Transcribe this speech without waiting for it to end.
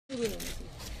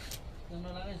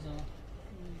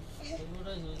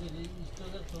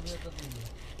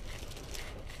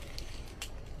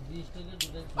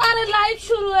আরে লাইভ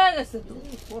শুরু হয়ে গেছে তো।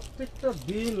 প্রত্যেকটা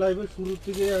দিন লাইভে শুরু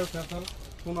থেকে কথা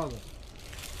শোনা যায়।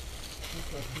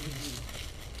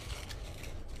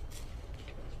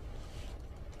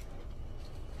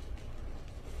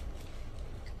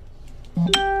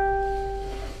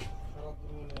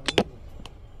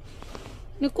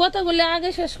 কথাগুলো আগে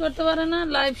শেষ করতে পারে না,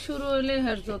 লাইভ শুরু হইলে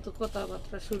হের যত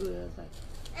কথাবার্তা শুরু হয়ে যায়।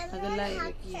 আগে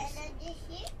লাইভে কি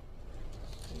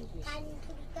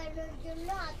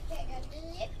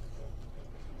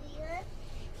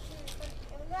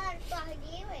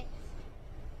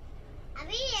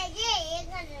আমি এই যে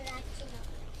এখানে রাখছিলাম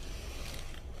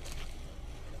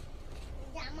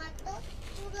জামা তো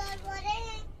তুলার পরে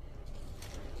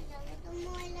জামা তো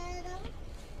ময়লা দাও,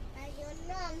 তাই জন্য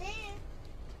আমি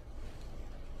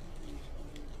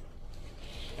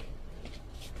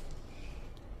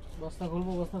বস্তা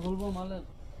খুলবো মালের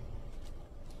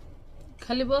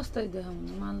খালি বস্তাই দেখাম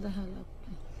না, মাল দেখা লাভ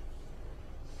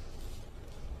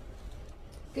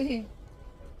কি?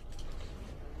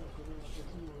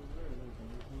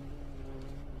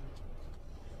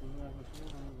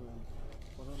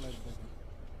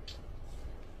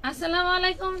 আসসালামু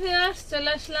আলাইকুম ভিউয়ার্স,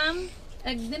 চলে আসলাম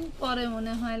একদিন পরে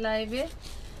মনে হয়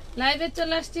লাইভে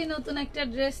চলে আসছি নতুন একটা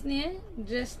ড্রেস নিয়ে।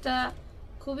 ড্রেসটা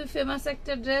খুবই ফেমাস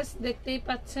একটা ড্রেস, দেখতেই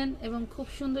পাচ্ছেন, এবং খুব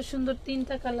সুন্দর সুন্দর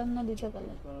তিনটা কালার না দুইটা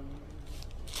কালার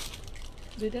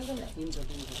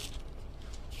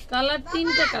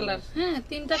তিনটা কালার, হ্যাঁ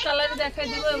তিনটা কালারই দেখাই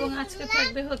দিব। এবং আজকে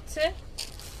থাকবে হচ্ছে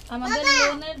আমাদের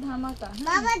লোনের ধামাকা।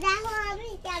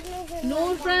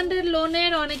 নূর ব্র্যান্ডের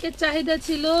লোনের অনেকের চাহিদা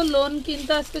ছিল, লোন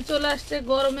কিন্তু আজকে চলে আসছে।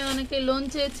 গরমে অনেকে লোন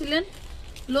চেয়েছিলেন,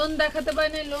 লোন দেখাতে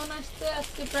পারিনি। লোন আসতে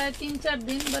আজকে প্রায় 3-4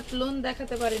 দিন, বাট লোন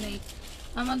দেখাতে পারিনি।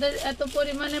 আমাদের এত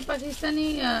পরিমাণে পাকিস্তানি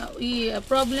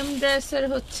প্রবলেম ড্রেসের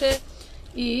হচ্ছে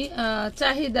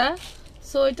চাহিদা,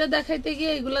 সো এটা দেখাইতে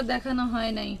গিয়ে এগুলো দেখানো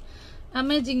হয় নাই।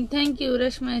 Amazing, thank you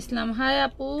Reshma Islam. High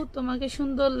আপু, তোমাকে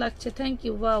সুন্দর লাগছে, থ্যাংক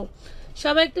ইউ। ওয়াও,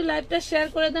 সবাই একটু লাইভটা শেয়ার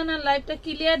করে দেন, আর লাইভটা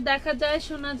ক্লিয়ার দেখা যায়,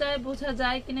 শোনা যায়, বোঝা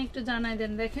যায় কিনা একটু জানাই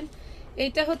দেন। দেখেন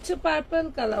এইটা হচ্ছে পার্পল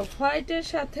কালার, হোয়াইটের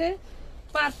সাথে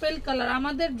পার্পল কালার।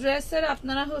 আমাদের ড্রেসের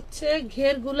আপনারা হচ্ছে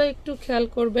ঘেরগুলো একটু খেয়াল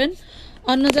করবেন,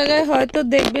 অন্য জায়গায় হয়তো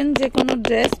দেখবেন যে কোনো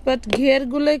ড্রেস, বাট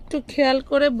ঘেরগুলো একটু খেয়াল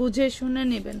করে বুঝে শুনে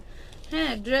নেবেন।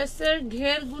 হ্যাঁ, ড্রেসের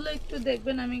ঘেরগুলো একটু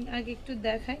দেখবেন। আমি আগে একটু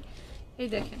দেখাই, এই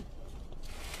দেখেন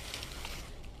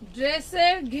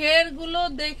ড্রেসের ঘেরগুলো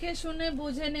দেখে শুনে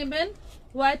বুঝে নেবেন।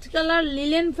 হোয়াইট কালার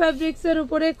লিলেন ফ্যাব্রিক্স এর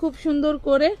উপরে খুব সুন্দর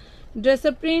করে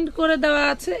ড্রেসে প্রিন্ট করে দেওয়া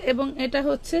আছে, এবং এটা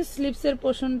হচ্ছে স্লিভসের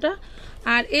পোর্শনটা।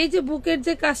 আর এই যে বুকের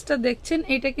যে কাজটা দেখছেন,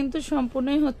 এটা কিন্তু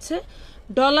সম্পূর্ণই হচ্ছে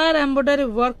ডলার এমব্রয়ডারি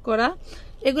ওয়ার্ক করা।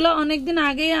 এগুলো অনেকদিন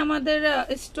আগেই আমাদের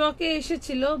স্টকে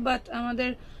এসেছিল, বাট আমাদের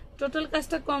টোটাল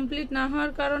কাজটা কমপ্লিট না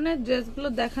হওয়ার কারণে ড্রেসগুলো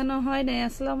দেখানো হয় নাই।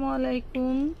 আসসালামু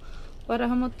আলাইকুম ওয়া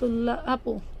রাহমাতুল্লাহ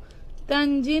আপু।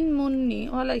 তানজিন মুন্নি,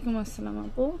 ওয়ালাইকুম আসসালাম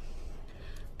আপু।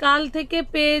 কাল থেকে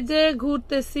পেজে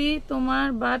ঘুরতেছি তোমার,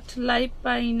 বাট লাইভ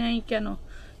পাই নাই কেন?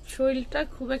 শরীরটা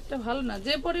খুব একটা ভালো না,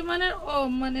 যে পরিমাণে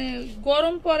মানে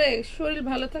গরম পড়ে শরীর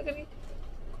ভালো থাকে না।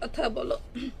 কথা বলো।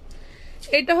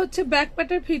 এটা হচ্ছে ব্যাক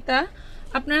পার্টের ফিতা,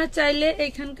 আপনারা চাইলে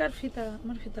এইখানকার ফিতা,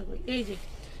 আমার ফিতা কই, এই যে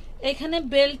এখানে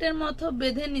বেল্টের মতো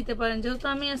বেঁধে নিতে পারেন। যেহেতু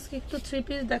আমি আজকে একটু 3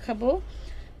 পিস দেখাবো,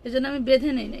 এজন্য আমি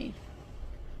বেঁধে নেই।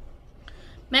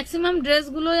 ম্যাক্সিমাম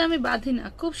ড্রেসগুলোই আমি বাঁধি না।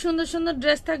 খুব সুন্দর সুন্দর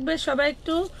ড্রেস থাকবে, সবাই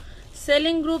একটু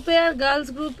সেলিং গ্রুপে আর গার্লস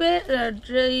গ্রুপে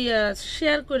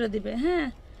শেয়ার করে দিবে। হ্যাঁ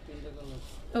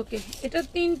ওকে, এটা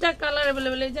 3টা কালার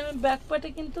অ্যাভেলেবেল। এই যে আমি ব্যাক পার্টে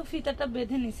কিন্তু ফিতাটা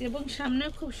বেঁধে নিছি, এবং সামনেও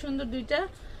খুব সুন্দর 2টা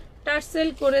টার্সেল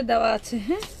করে দেওয়া আছে।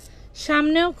 হ্যাঁ,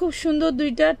 সামনেও খুব সুন্দর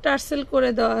 2টা টার্সেল করে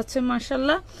দেওয়া আছে।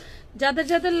 মাশাআল্লাহ, যাদের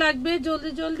যাদের লাগবে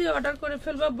জলদি জলদি অর্ডার করে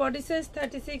ফেলবা। বডি সাইজ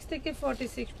 36 থেকে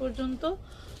 46 পর্যন্ত,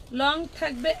 লং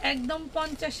থাকবে একদম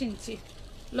 50 ইঞ্চি,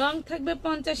 লং থাকবে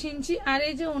 50 ইঞ্চি। আর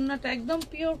এই যে ওড়নাটা একদম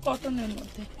পিওর কটনের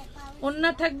মধ্যে,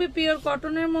 ওড়না থাকবে পিওর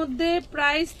কটনের মধ্যে।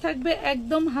 প্রাইস থাকবে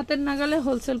একদম হাতের নাগালে,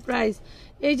 হোলসেল প্রাইস।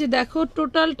 এই যে দেখো,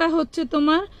 টোটালটা হচ্ছে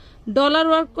তোমার ডলার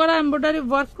ওয়ার্ক করা, এমব্রয়ডারি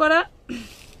ওয়ার্ক করা,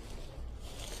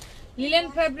 লিলেন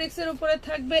ফ্যাব্রিক্স এর উপরে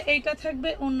থাকবে। এইটা থাকবে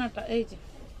ওড়নাটা, এই যে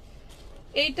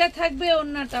এইটা থাকবে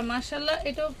ওড়নাটা। মাশাআল্লাহ,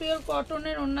 এটাও পিওর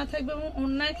কটনের ওড়না থাকবে, এবং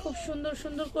ওড়নায় খুব সুন্দর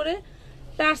সুন্দর করে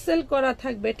টার্সেল করা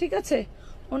থাকবে। ঠিক আছে,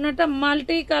 ওড়নাটা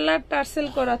মাল্টি কালার টার্সেল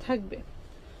করা থাকবে,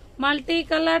 মাল্টি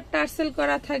কালার টার্সেল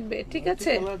করা থাকবে। ঠিক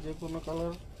আছে,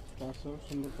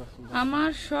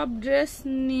 আমার সব ড্রেস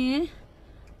নিয়ে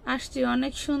আসছি,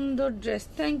 অনেক সুন্দর ড্রেস।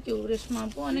 থ্যাংক ইউ রেশমা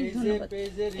আপু, অনেক ধন্যবাদ।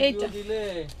 এইটা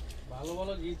ভালো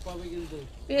ভালো গিফট পাবে কিন্তু।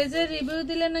 পেজে রিভিউ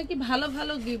দিলে নাকি ভালো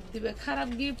ভালো গিফট দিবে, খারাপ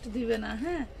গিফট দিবে না।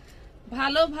 হ্যাঁ,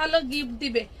 ভালো ভালো গিফট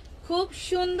দিবে। খুব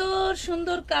সুন্দর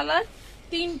সুন্দর কালার,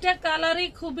 তিনটা কালারই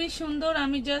খুবই সুন্দর।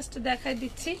 আমি জাস্ট দেখাই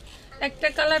দিচ্ছি। একটা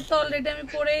কালার তো অলরেডি আমি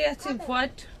পরেই আছি,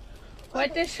 হোয়াইট,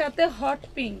 হোয়াইটের সাথে হট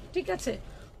পিঙ্ক। ঠিক আছে,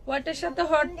 হোয়াইটের সাথে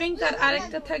হট পিঙ্ক। আর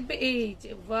আরেকটা থাকবে এই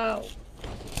যে ওয়াও,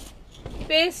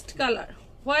 পেস্ট কালার,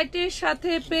 হোয়াইটের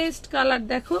সাথে পেস্ট কালার।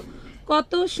 দেখো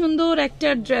কত সুন্দর একটা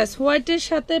ড্রেস, হোয়াইটের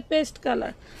সাথে পেস্ট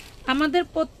কালার। আমাদের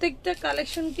প্রত্যেকটা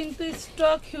কালেকশন কিন্তু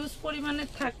স্টক হিউজ পরিমাণে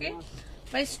থাকে,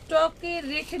 বা স্টকে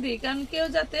রেখে দিই, কারণ কেউ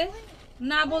যাতে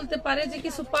না বলতে পারে যে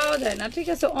কিছু পাওয়া যায় না। ঠিক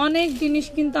আছে, অনেক জিনিস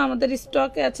কিন্তু আমাদের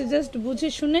স্টকে আছে, জাস্ট বুঝে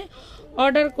শুনে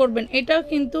অর্ডার করবেন। এটাও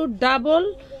কিন্তু ডাবল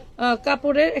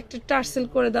কাপড়ের একটা টার্সেল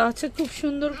করে দেওয়া আছে খুব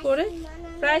সুন্দর করে।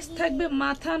 প্রাইস থাকবে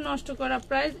মাথা নষ্ট করা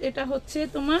প্রাইস। এটা হচ্ছে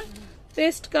তোমার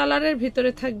পেস্ট কালারের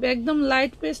ভিতরে থাকবে, একদম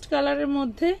লাইট পেস্ট কালারের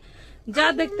মধ্যে। যা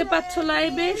দেখতে পাচ্ছ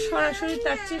লাইভে সরাসরি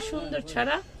তার চেয়ে সুন্দর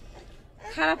ছাড়া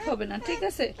খারাপ হবে না। ঠিক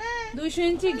আছে, 200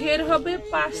 ইঞ্চি ঘের হবে,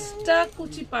 5টা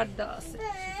কুচি পাট দেওয়া আছে,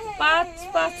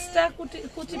 5টা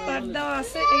কুচি পাট দেওয়া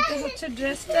আছে। এটা হচ্ছে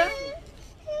ড্রেসটা।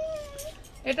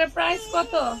 এটার প্রাইস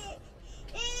কত?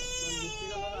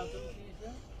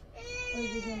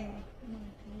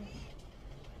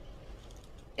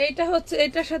 এইটা হচ্ছে,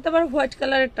 এটার সাথে আবার হোয়াইট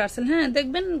কালারের টার্সেল। হ্যাঁ,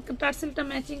 দেখবেন টার্সেলটা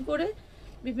ম্যাচিং করে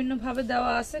বিভিন্ন ভাবে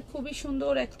দেওয়া আছে, খুবই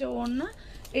সুন্দর একটা ওড়না।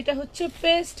 এটা হচ্ছে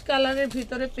পেস্ট কালারের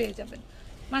ভিতরে পেয়ে যাবেন।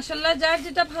 মাশাআল্লাহ, যার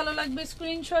যেটা ভালো লাগবে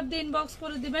স্ক্রিনশট দিয়ে ইনবক্স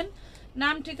করে দিবেন,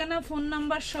 নাম ঠিকানা ফোন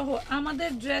নাম্বার সহ। আমাদের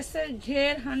ড্রেসের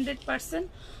ঘের 100%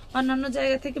 অন্যান্য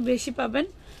জায়গা থেকে বেশি পাবেন,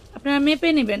 আপনারা মেপে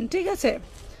নেবেন। ঠিক আছে।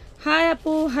 হাই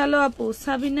আপু, হ্যালো আপু,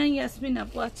 সাবিনা ইয়াসমিন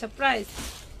আপু। আচ্ছা, প্রাইস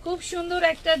খুব সুন্দর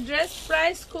একটা ড্রেস,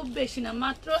 প্রাইস খুব বেশি না,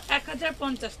 মাত্র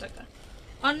 1050 টাকা।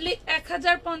 অনলি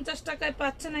 1050 টাকায়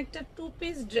পাচ্ছেন একটা 2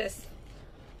 পিস ড্রেস।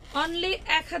 অনলি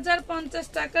 1050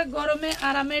 টাকা, গরমে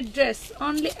আরামের ড্রেস,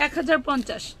 অনলি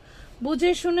 1050।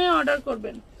 বুঝে শুনে অর্ডার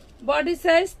করবেন। বডি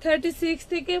সাইজ 36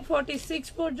 থেকে 46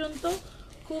 পর্যন্ত,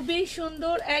 খুবই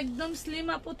সুন্দর। একদম স্লিম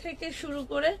আপু থেকে শুরু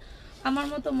করে আমার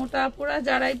মতো মোটা আপুরা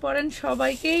যারাই পরেন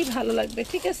সবাইকেই ভালো লাগবে।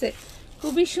 ঠিক আছে,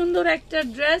 খুবই সুন্দর একটা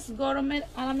ড্রেস, গরমের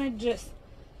আরামের ড্রেস,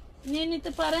 নিয়ে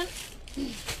নিতে পারেন।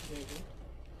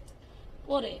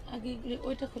 পরে আগে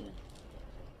ওইটা খুলেন।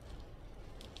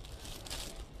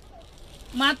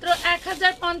 মাত্র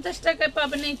 1050 টাকায়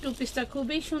পাবেন এই 2 পিসটা,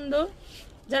 খুবই সুন্দর।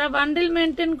 যারা বান্ডেল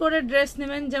মেনটেন করে ড্রেস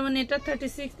নেবেন, যেমন এটা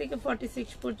 36 থেকে 46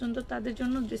 পর্যন্ত, তাদের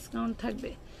জন্য ডিসকাউন্ট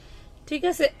থাকবে। ঠিক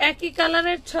আছে, একই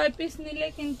কালারের 6 পিস নিলে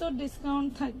কিন্তু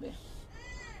ডিসকাউন্ট থাকবে।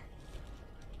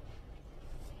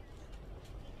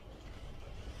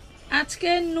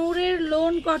 আজকে নূরের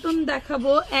লোন কটন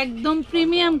দেখাবো, একদম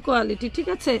প্রিমিয়াম কোয়ালিটি। ঠিক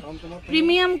আছে,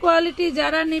 প্রিমিয়াম কোয়ালিটি।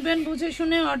 যারা নেবেন বুঝে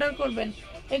শুনে অর্ডার করবেন।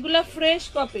 এগুলা ফ্রেশ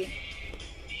কপি,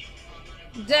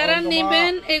 যারা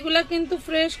নেবেন এগুলা কিন্তু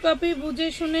ফ্রেশ কপি, বুঝে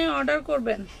শুনে অর্ডার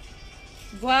করবেন।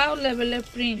 ওয়াও লেভেলের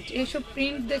প্রিন্ট, এইসব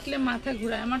প্রিন্ট দেখলে মাথা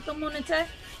ঘুরায়। আমার তো মনে চায়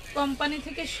কোম্পানি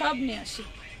থেকে সব নিয়ে আসি।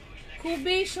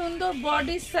 খুবই সুন্দর,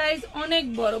 বডি সাইজ অনেক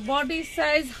বড়, বডি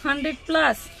সাইজ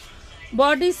 100+,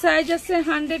 বডি সাইজ আছে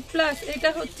 100+। এটা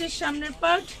হচ্ছে সামনের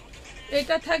পার্ট,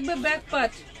 এটা থাকবে ব্যাক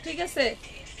পার্ট। ঠিক আছে,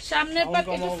 সামনের পার্ট।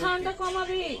 একটু সাউন্ডটা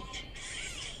কমাবি,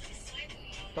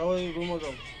 তাও এই রুমে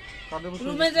যাও,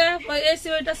 রুমে যা, এসি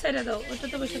ওইটা ছেড়ে দাও, ওইটা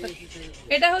তো বসে থাক।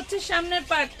 এটা হচ্ছে সামনের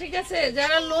পার্ট। ঠিক আছে,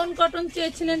 যারা লোন কটন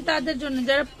চেয়েছিলেন তাদের জন্য,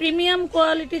 যারা প্রিমিয়াম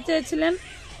কোয়ালিটি চেয়েছিলেন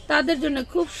তাদের জন্য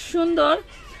খুব সুন্দর।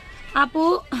 আপু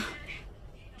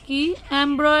কি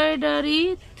এমব্রয়ডারি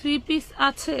 3 পিস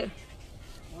আছে?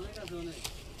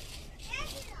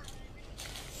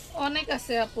 অনেক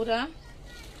আছে আপুরা।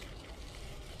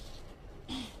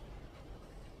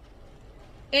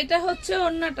 এটা হচ্ছে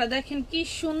ওড়নাটা, দেখেন কি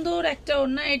সুন্দর একটা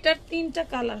ওড়না। এটার 3টা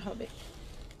কালার হবে,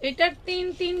 এটার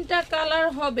তিনটা কালার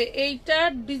হবে। এইটা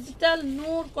ডিজিটাল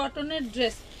নূর কটনের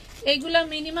ড্রেস। এইগুলা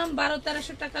মিনিমাম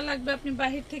 1200-1300 টাকা লাগবে আপনি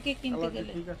বাহির থেকে কিনতে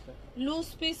গেলে, লুজ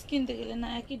পিস কিনতে গেলে। না,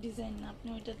 একই ডিজাইন না, আপনি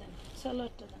ওইটা দেন,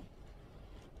 সালোয়ারটা দেন।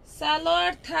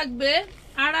 সালোয়ার থাকবে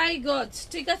 2.5 গজ।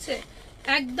 ঠিক আছে,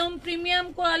 একদম প্রিমিয়াম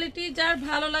কোয়ালিটি। যার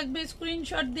ভালো লাগবে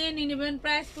স্ক্রিনশট দিয়ে নিয়ে নেবেন।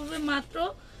 প্রাইস পড়বে মাত্র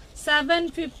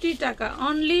 750 টাকা,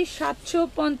 অনলি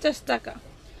 750 টাকা।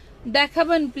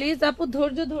 দেখাবেন প্লিজ আপু,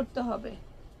 ধৈর্য ধরতে হবে।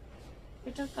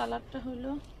 এটার কালারটা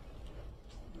হলো,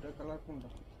 এটা কালার কোনটা?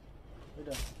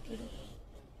 এটা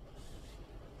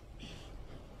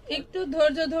একটু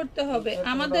ধৈর্য ধরতে হবে।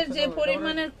 আমাদের যে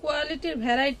পরিমাণের কোয়ালিটির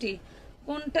ভ্যারাইটি,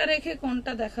 কোনটা রেখে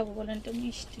কোনটা দেখাবো বলেন? এটা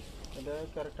মিষ্টি, এটা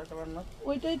ক্যারেক্টার কালার না?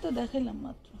 ওইটাই তো দেখাইলাম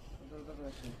মাত্র।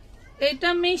 এটা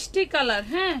মিষ্টি কালার।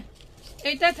 হ্যাঁ,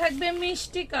 এটা থাকবে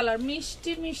মিষ্টি কালার,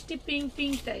 মিষ্টি মিষ্টি পিঙ্ক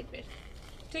পিঙ্ক টাইপের।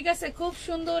 ঠিক আছে, খুব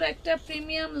সুন্দর একটা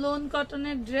প্রিমিয়াম লোন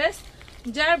কটনের ড্রেস।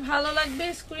 যার ভালো লাগবে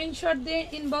স্ক্রিনশট দিয়ে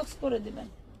ইনবক্স করে দিবেন।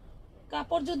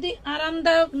 কাপড় যদি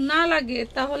আরামদায়ক না লাগে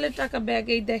তাহলে টাকা ব্যাগ।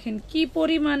 এই দেখেন কি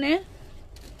পরিমাণে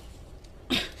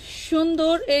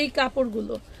সুন্দর এই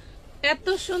কাপড়গুলো, এত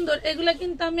সুন্দর। এগুলা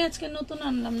কিন্তু আমি আজকে নতুন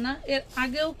আনলাম না, এর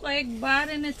আগেও কয়েকবার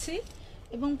এনেছি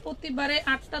এবং প্রতিবারে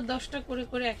 8টা 10টা করে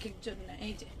করে এক একজন নেয়।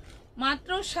 এই যে মাত্র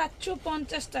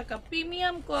 750 টাকা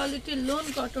প্রিমিয়াম কোয়ালিটির লোন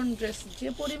কটন ড্রেস। যে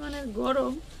পরিমাণের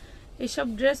গরম, এইসব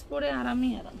ড্রেস পরে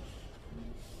আরামই আরাম।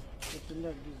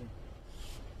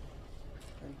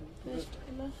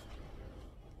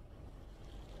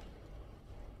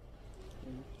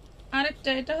 আরেকটা,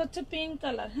 এটা হচ্ছে পিঙ্ক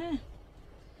কালার। হ্যাঁ,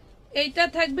 এইটা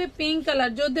থাকবে পিঙ্ক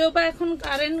কালার। যদিও বা এখন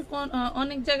কারেন্ট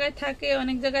অনেক জায়গায় থাকে,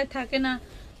 অনেক জায়গায় থাকে না।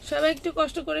 সবাই একটু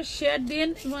কষ্ট করে শেয়ার দিন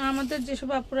এবং আমাদের যেসব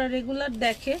আপুরা রেগুলার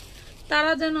দেখে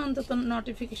তারা যেন অন্তত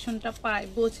নোটিফিকেশনটা পায়,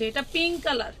 বোঝে। এটা পিঙ্ক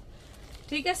কালার,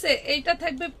 ঠিক আছে। এইটা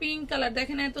থাকবে পিঙ্ক কালার।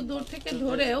 দেখেন এত দূর থেকে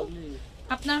ধরেও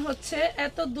আপনার হচ্ছে,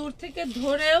 এত দূর থেকে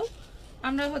ধরেও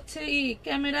আমরা হচ্ছে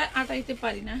ক্যামেরায় আটাইতে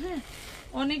পারি না। হ্যাঁ,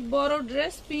 অনেক বড়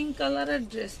ড্রেস, পিঙ্ক কালারের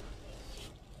ড্রেস।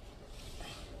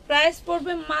 প্রাইস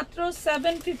পড়বে মাত্র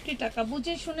 750 টাকা।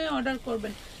 বুঝে শুনে অর্ডার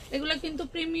করবেন। এগুলো কিন্তু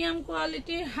premium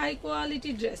quality, high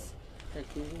quality dress,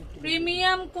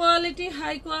 premium quality,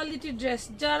 high quality dress.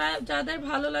 যাদের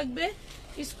ভালো লাগবে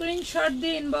স্ক্রিনশট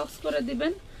দিয়ে ইনবক্স করে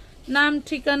দিবেন, নাম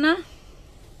ঠিকানা।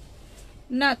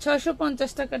 না,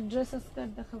 650 টাকার ড্রেস আজকে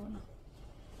আর দেখাবো না।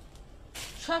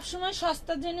 সবসময়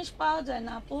সস্তা জিনিস পাওয়া যায়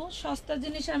না আপু, সস্তা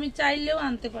জিনিস আমি চাইলেও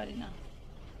আনতে পারি না।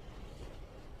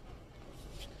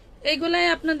 এগুলাই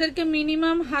আপনাদেরকে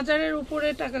মিনিমাম 1000-এর উপরে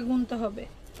টাকা গুনতে হবে।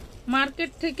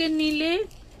 মার্কেট থেকে নিলে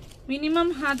মিনিমাম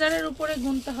 1000-এর উপরে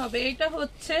গুনতে হবে। এটা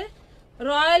হচ্ছে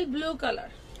রয়্যাল ব্লু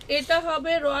কালার, এটা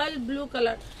হবে রয়্যাল ব্লু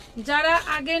কালার। যারা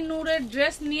আগে নূরের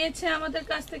ড্রেস নিয়েছে আমাদের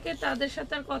কাছ থেকে তাদের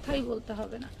সাথে আর কথাই বলতে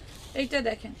হবে না। এইটা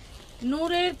দেখেন,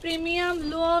 নূরের প্রিমিয়াম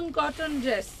লোন কটন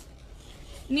ড্রেস।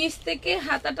 নিচ থেকে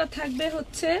হাতাটা থাকবে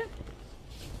হচ্ছে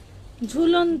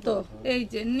ঝুলন্ত। এই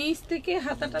যে নিচ থেকে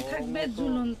হাতাটা থাকবে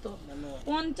ঝুলন্ত।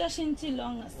 50 ইঞ্চি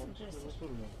লং আছে ড্রেসের,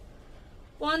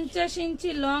 50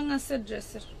 ইঞ্চি লং আছে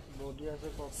ড্রেসের।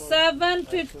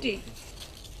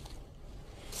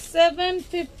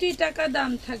 750 টাকা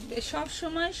দাম থাকবে। সব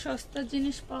সময় সস্তা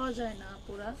জিনিস পাওয়া যায় না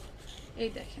আপুরা। এই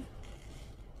দেখেন,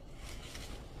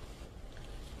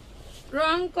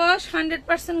 রং কস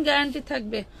 100% গ্যারান্টি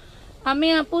থাকবে। আমি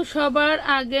আপু সবার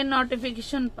আগে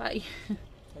নোটিফিকেশন পাই,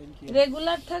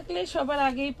 রেগুলার থাকলে সবার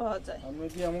আগেই পাওয়া যায়। আপনি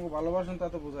কি আমাকে ভালোবাসেন তা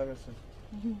তো বোঝা গেছে।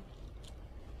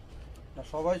 না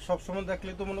সবাই সবসময়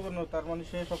দেখলে তো মনে করেন তার মানে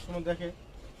সে সবসময় দেখে।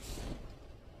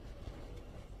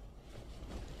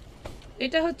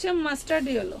 এটা হচ্ছে মাস্টার্ড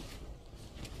ইয়েলো।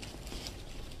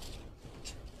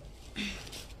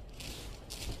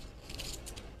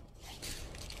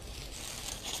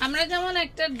 আমরা যেমন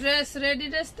একটা ড্রেস, রেডি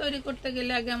ড্রেস তৈরি করতে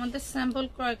গেলে আগে আমাদের স্যাম্পল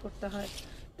ক্রয় করতে হয়।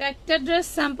 তো একটা ড্রেস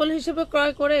স্যাম্পল হিসেবে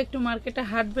ক্রয় করে একটু মার্কেটে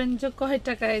হাঁটবেন যে কয়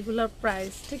টাকা এগুলোর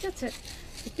প্রাইস, ঠিক আছে,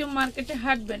 একটু মার্কেটে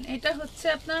হাঁটবেন। এটা হচ্ছে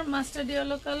আপনার মাস্টার্ড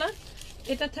ইয়েলো কালার।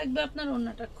 এটা থাকবে আপনার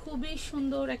ওড়নাটা খুবই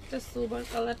সুন্দর একটা সোবার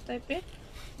কালার টাইপের,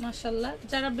 মাশাআল্লাহ।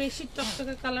 যারা বেশি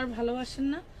টকটকে কালার ভালোবাসেন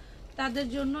না তাদের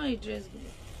জন্য এই ড্রেসগুলো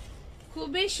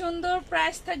খুবই সুন্দর।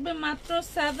 প্রাইস থাকবে মাত্র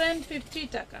 750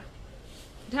 টাকা।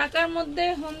 ঢাকার মধ্যে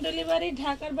হোম ডেলিভারি,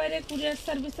 ঢাকার বাইরে কুরিয়ার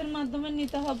সার্ভিসের মাধ্যমে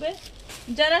নিতে হবে।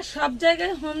 যারা সব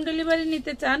জায়গায় হোম ডেলিভারি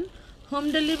নিতে চান, হোম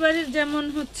ডেলিভারির যেমন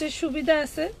হচ্ছে সুবিধা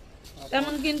আছে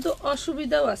তেমন কিন্তু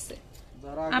অসুবিধাও আছে।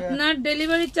 আপনার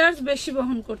ডেলিভারি চার্জ বেশি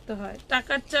বহন করতে হয়,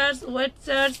 টাকার charge, wait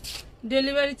charge,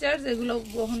 delivery charge এগুলো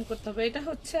বহন করতে হবে। এটা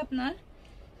হচ্ছে আপনার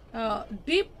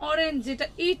ডিপ অরেঞ্জ, যেটা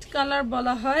ইট কালার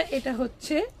বলা হয়। এটা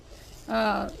হচ্ছে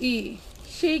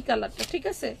সেই কালারটা, ঠিক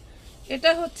আছে।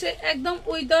 এটা হচ্ছে একদম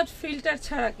উইদাউট ফিল্টার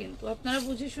ছাড়া, কিন্তু আপনারা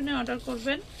বুঝে শুনে অর্ডার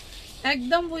করবেন।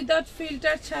 একদম উইদাউট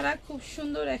ফিল্টার ছাড়া খুব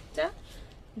সুন্দর একটা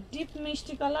ডিপ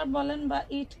মিষ্টি কালার বলেন বা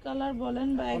ইট কালার বলেন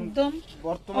বা একদম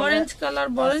অরেঞ্জ কালার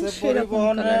বলেন, সেরকম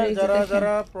কালার।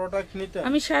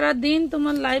 আমি সারা দিন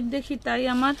তোমার লাইভ দেখি, তাই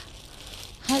আমার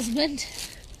হাজবেন্ড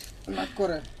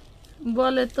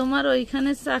বলে তোমার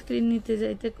ওইখানে চাকরি নিতে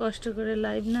যাইতে কষ্ট করে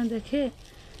লাইভ না দেখে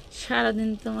সারাদিন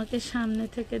তোমাকে সামনে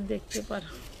থেকে দেখতে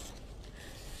পারো।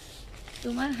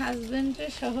 তোমার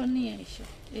হাজবেন্ডের সহ নিয়ে এসো।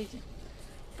 এই যে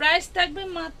প্রাইস থাকবে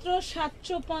মাত্র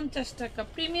 750 টাকা।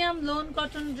 প্রিমিয়াম লোন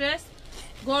কটন ড্রেস,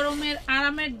 গরমের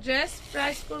আরামের ড্রেস।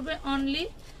 প্রাইস করবে অনলি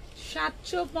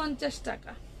 750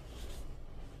 টাকা।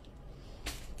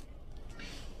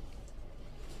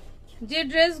 যে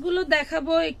ড্রেসগুলো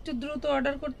দেখাবো একটু দ্রুত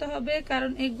অর্ডার করতে হবে,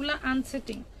 কারণ এগুলা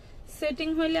আনসেটিং। সেটিং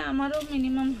হইলে আমারও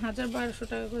মিনিমাম 1000-1200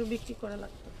 টাকা করে বিক্রি করা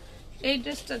লাগতো। এই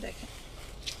ড্রেসটা দেখেন,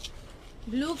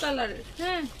 ব্লু কালারের।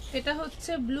 হ্যাঁ, এটা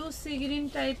হচ্ছে ব্লু সি গ্রিন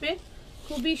টাইপের,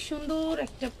 খুবই সুন্দর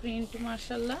একটা প্রিন্ট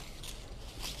মাশাআল্লাহ।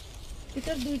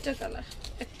 এটার দুইটা কালার,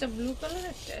 একটা ব্লু কালার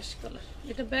একটা অ্যাশ কালার।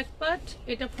 এটা ব্যাক পার্ট,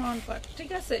 এটা ফ্রন্ট পার্ট।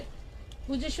 ঠিক আছে,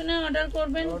 বুঝে শুনে অর্ডার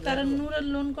করবেন, কারণ নূরের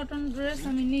লোন কটন ড্রেস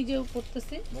আমি নিজেও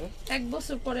করতেছি, 1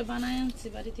 বছর পরে বানায় আনছি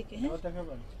বাড়ি থেকে।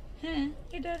 হ্যাঁ,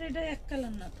 এটা এক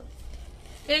কালার না তো।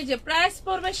 এই যে প্রাইস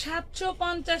পড়বে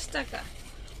 750 টাকা,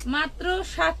 মাত্র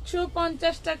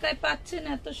 750 টাকায় পাচ্ছেন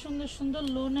এত সুন্দর সুন্দর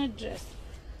লোনের ড্রেস।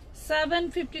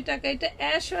 750 টাকা। এটা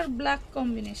অ্যাশ আর ব্ল্যাক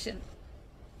কম্বিনেশন।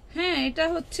 হ্যাঁ, এটা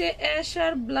হচ্ছে অ্যাশ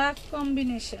আর ব্ল্যাক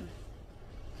কম্বিনেশন।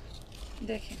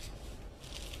 দেখেন,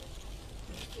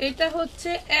 এটা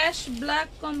হচ্ছে অ্যাশ ব্ল্যাক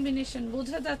কম্বিনেশন,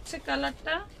 বোঝা যাচ্ছে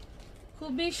কালারটা,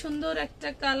 খুবই সুন্দর একটা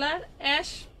colour, ash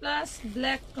plus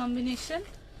black combination.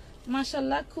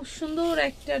 মাশাআল্লাহ, খুব সুন্দর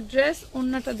একটা ড্রেস।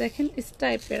 ওড়নাটা দেখেন ইস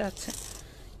টাইপের আছে।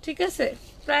 ঠিক আছে,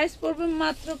 প্রাইস পড়বে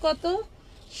মাত্র কত?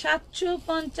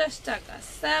 750 টাকা,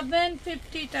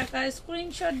 750 টাকা।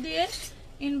 স্ক্রিনশট দিয়ে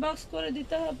ইনবক্স করে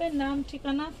দিতে হবে নাম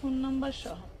ঠিকানা ফোন নাম্বার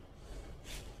সহ।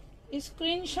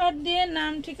 স্ক্রিনশট দিয়ে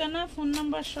নাম ঠিকানা ফোন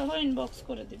নাম্বার সহ ইনবক্স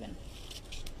করে দিবেন।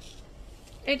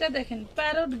 এটা দেখেন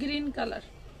প্যারট গ্রিন কালার,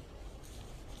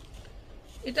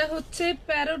 এটা হচ্ছে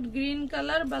প্যারট গ্রিন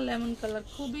কালার বা লেমন কালার,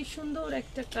 খুবই সুন্দর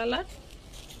একটা কালার।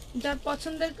 যার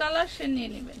পছন্দের কালার সে নিয়ে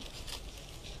নেবেন।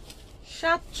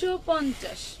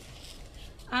 750।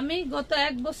 আমি গত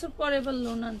 1 বছর পরে এবার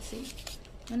লোন আনছি,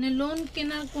 মানে লোন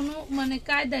কেনার কোনো মানে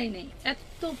কায়দাই নেই,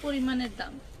 এত পরিমাণের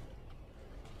দাম,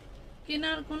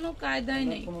 কেনার কোনো কায়দাই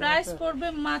নেই। প্রাইস পড়বে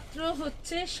মাত্র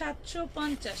হচ্ছে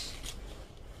 750।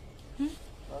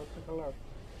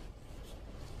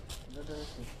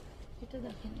 এটা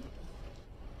দেখেন,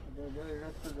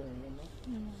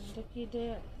 এটা কি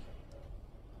দেয়া?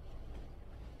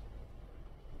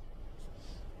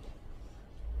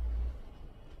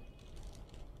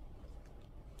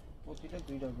 প্রতিটা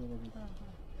 2টা করে দিই।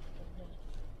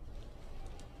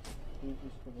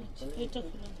 এটা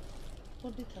খুলুন,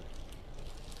 কোটি থাকে।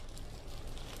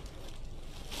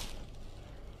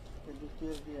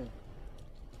 দ্বিতীয় দিয়ে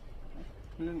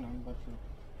খুলে নাম বাকি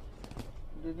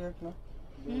দিদি এক না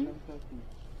দিলাম কি?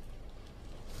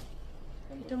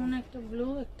 এটা মনে একটা ব্লু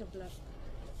একটা ব্ল্যাক,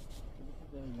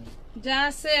 যা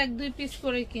আছে 1-2 পিস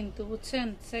করে কিন্তু, বুঝছেন?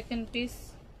 সেকেন্ড পিস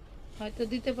হয়তো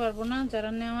দিতে পারবো না,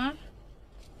 যারা নেওয়ার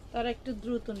তারা একটু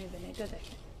দ্রুত নেবেন। এটা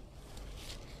দেখেন,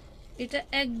 এটা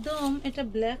একদম, এটা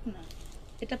ব্ল্যাক না,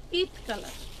 এটা পিট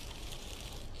কালার।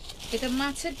 এটা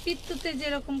মাছের পিত্তুতে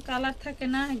যেরকম কালার থাকে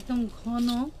না, একদম ঘন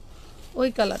ওই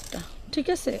কালারটা। ঠিক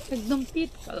আছে, একদম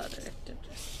পিট কালারের একটা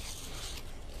ড্রেস,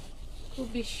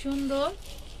 খুবই সুন্দর।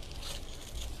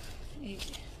 এই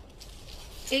যে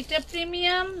এইটা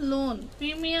প্রিমিয়াম লোন,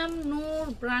 প্রিমিয়াম নূর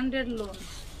ব্র্যান্ডের লোন।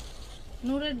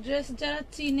 নূরের ড্রেস যারা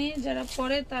চিনে, যারা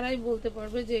পরে, তারাই বলতে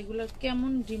পারবে যে এগুলো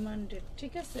কেমন ডিমান্ডেড।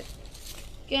 ঠিক আছে,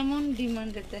 কেমন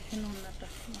ডিমান্ডেড। দেখেন ওড়নাটা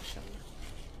মাশাআল্লাহ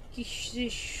কি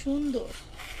সুন্দর।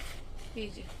 এই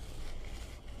যে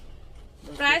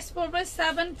প্রাইস পড়বে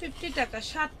 750 টাকা,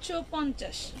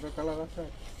 750। এটা কালার আছে?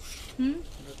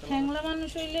 হ্যাংলা মানুষ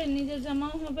হইলে নিজের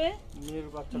জামাও হবে, মেয়ের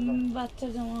বাচ্চা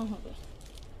জামাও হবে।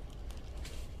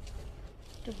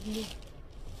 এটা ব্লু,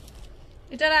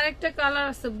 এটার আরেকটা কালার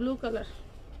আছে ব্লু কালার,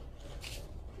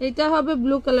 এটা হবে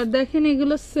ব্লু কালার। দেখেন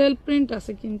এগুলো সেল প্রিন্ট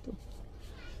আছে কিন্তু।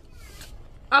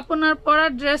 আপনার পরা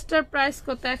ড্রেসটার প্রাইস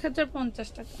কত? 1050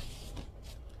 টাকা।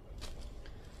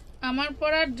 আমার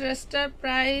পরা ড্রেসটার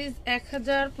প্রাইস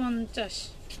 1050।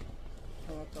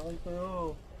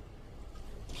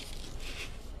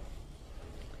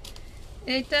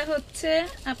 এইটা হচ্ছে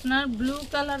আপনার ব্লু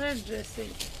কালারের dress,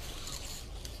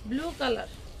 blue colour,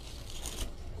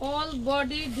 all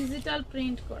body digital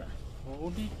print করা,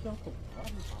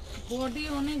 বডি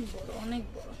অনেক বড়, অনেক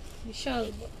বড়, বিশাল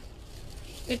বড়।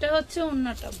 এটা হচ্ছে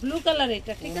ওড়নাটা ব্লু কালার।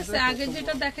 এটা ঠিক আছে, আগে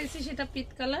যেটা দেখাইছি সেটা পিট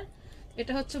কালার,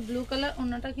 এটা হচ্ছে ব্লু কালার।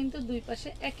 ওড়নাটা কিন্তু দুই পাশে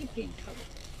একই প্রিন্ট হবে।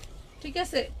 ঠিক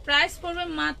আছে, প্রাইস পড়বে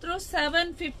মাত্র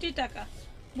 750 টাকা।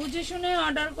 বুঝে শুনে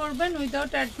অর্ডার করবেন,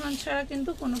 উইদাউট অ্যাডভান্স ছাড়া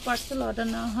কিন্তু কোনো পার্সেল অর্ডার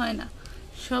নেওয়া হয় না।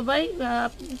 সবাই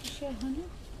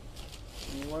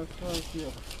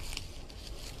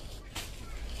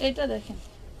এটা দেখেন,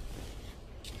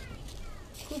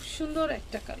 খুব সুন্দর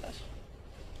একটা কালার,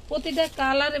 প্রতিটা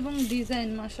কালার এবং ডিজাইন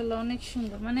মাশাআল্লাহ অনেক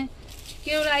সুন্দর, মানে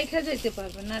কেউ রাইখা যেতে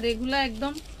পারবে না। আর এগুলা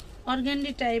একদম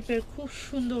অর্গানডি টাইপের, খুব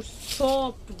সুন্দর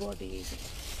সফট বডি।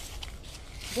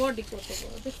 বডি কত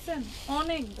বড় দেখছেন,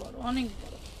 অনেক বড়, অনেক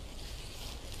বড়।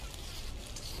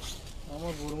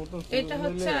 আমার বড় মত এটা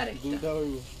হচ্ছে আরেকটা,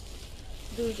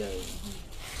 দুইটা হইব।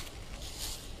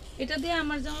 এটা দিয়ে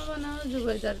আমার জামা বানানো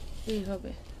জুবাইদার এই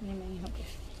হবে, নেমেই হবে।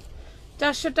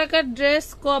 400 টাকার ড্রেস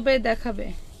কবে দেখাবে?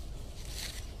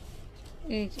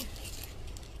 এই যে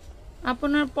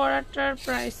আপনার পরাটার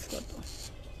প্রাইস কত?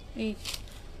 এই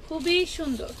খুবই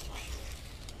সুন্দর,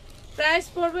 প্রাইস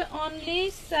পড়বে অনলি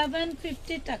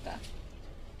 750 টাকা।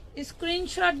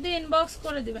 স্ক্রিনশট দিয়ে ইনবক্স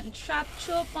করে দিবেন।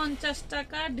 750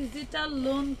 টাকা ডিজিটাল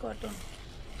লোন কটন,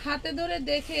 হাতে ধরে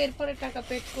দেখে এরপরে টাকা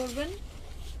পেড করবেন।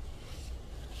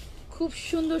 খুব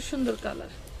সুন্দর সুন্দর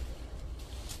কালার।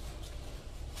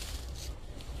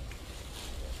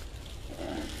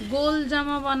 গোল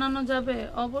জামা বানানো যাবে?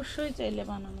 অবশ্যই চাইলে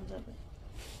বানানো যাবে।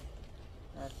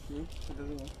 আর কি এটা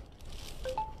দেবো?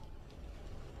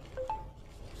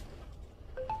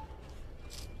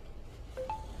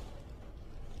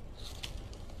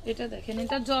 এটা দেখেন,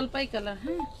 এটা জলপাই কালার।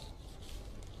 হ্যাঁ,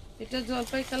 এটা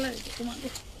জলপাই কালার।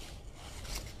 তোমাদের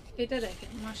এটা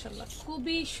দেখেন, মাশাআল্লাহ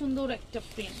খুবই সুন্দর একটা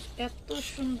প্রিন্ট, এত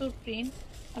সুন্দর প্রিন্ট।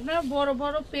 আপনারা বড়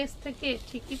বড় পেজ থেকে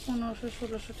ঠিকই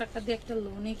 1500-1600 টাকা দিয়ে একটা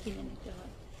লোনে কিনে নিতে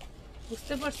হয়,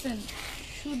 বুঝতে পারছেন?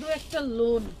 শুধু একটা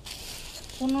লোন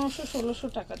 1500-1600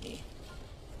 টাকা দিয়ে,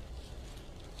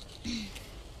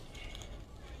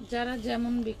 যারা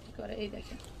যেমন বিক্রি করে। এই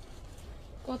দেখেন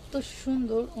কত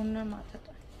সুন্দর ওনার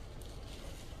মাথাটা,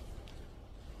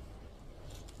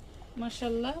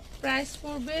 মাশাআল্লাহ। প্রাইস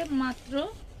পড়বে মাত্র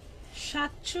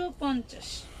 750।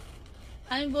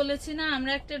 আমি বলেছি না,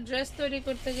 আমরা একটা ড্রেস তৈরি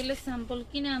করতে গেলে স্যাম্পল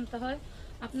কিনে আনতে হয়।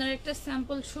 আপনারা একটা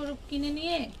স্যাম্পল স্বরূপ কিনে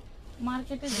নিয়ে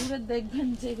মার্কেটে ঘুরে দেখবেন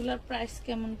যে এগুলোর প্রাইস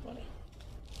কেমন পড়ে।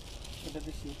 এটা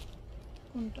দেখি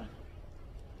কোনটা?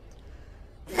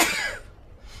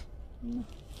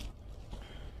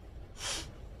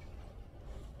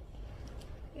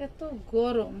 এত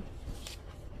গরম,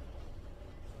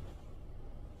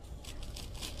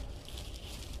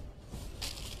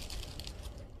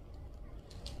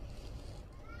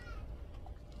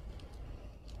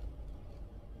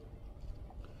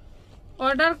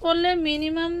 অর্ডার করলে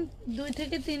মিনিমাম 2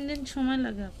 থেকে 3 দিন সময়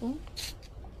লাগে আপু।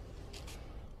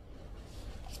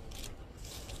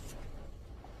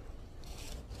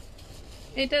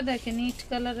 এটা দেখেন ইট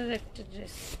কালারের একটা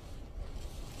ড্রেস,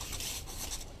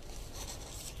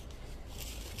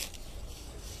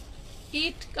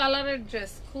 ইট কালারের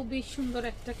ড্রেস, খুবই সুন্দর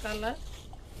একটা কালার।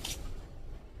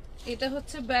 এটা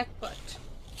হচ্ছে ব্যাক পার্ট।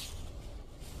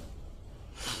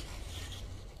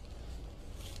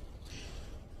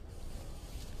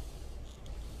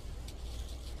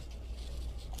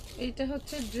 এটা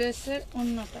হচ্ছে ড্রেসের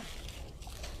ওড়নাটা।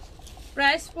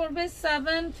 প্রাইস পড়বে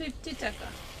 750 টাকা।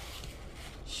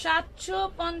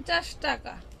 750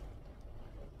 টাকা,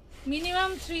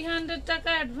 মিনিমাম 300 টাকা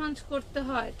অ্যাডভান্স করতে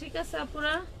হয়। ঠিক আছে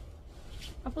আপুরা?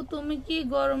 আপু তুমি কি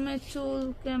গরমে চুল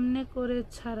কেমনে করে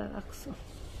ছাড়া রাখছো?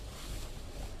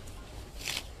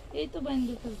 এই তো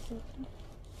বাইন্দে ফেলছো,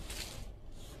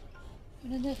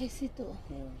 এটা দেখেছি তো।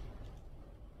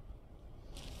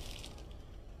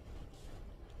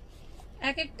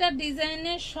 এক একটা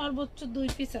ডিজাইনের সর্বোচ্চ 2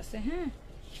 পিস আছে। হ্যাঁ,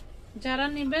 যারা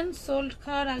নেবেন সোল্ড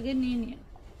খাওয়ার আগে নিয়ে নিন,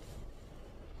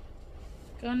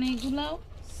 কারণ এইগুলাও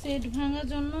সেট ভাঙার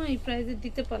জন্য এই প্রাইসে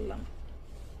দিতে পারলাম।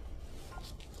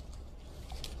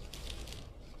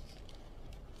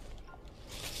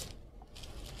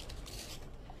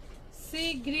 সি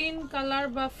গ্রিন কালার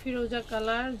বা ফিরোজা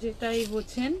কালার, যেটাই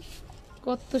বোঝেন,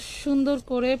 কত সুন্দর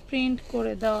করে প্রিন্ট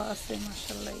করে দেওয়া আছে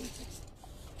মাশাআল্লাহ। এই যে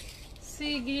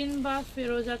সি গ্রিন বা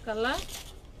ফিরোজা কালার,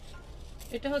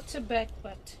 এটা হচ্ছে ব্যাক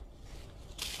পার্ট।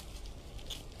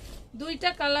 দুইটা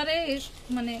কালারে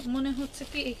মানে মনে হচ্ছে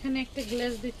কি এখানে একটা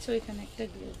গ্লেজ দিচ্ছে, ওইখানে একটা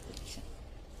গ্লেজ দিচ্ছে,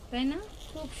 তাই না?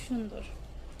 খুব সুন্দর।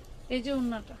 এই যে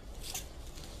ওড়নাটা,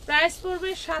 প্রাইস পড়বে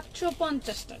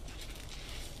 750 টাকা।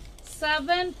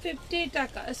 750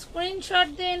 টাকা। স্ক্রিনশট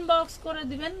দিয়ে ইনবক্স করে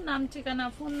দিবেন, নাম ঠিকানা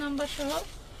ফোন নাম্বার সহ।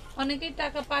 অনেকেই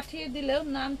টাকা পাঠিয়ে দিলেও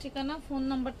নাম ঠিকানা ফোন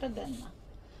নাম্বারটা দেন না,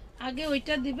 আগে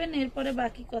ওইটা দিবেন, এরপরে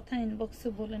বাকি কথা ইনবক্সে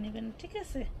বলে নেবেন। ঠিক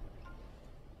আছে?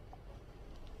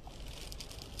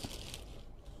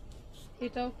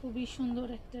 এটাও খুবই সুন্দর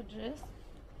একটা ড্রেস।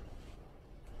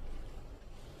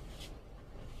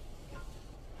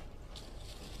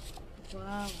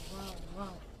 ওয়াও ওয়াও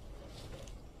ওয়াও,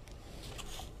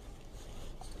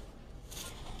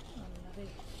 আল্লাহরে,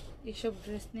 এইসব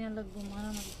ড্রেস নিয়ে লাগবে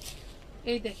মারামারি।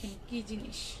 এই দেখেন কি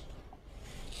জিনিস,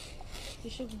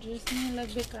 এসব ড্রেস নিয়ে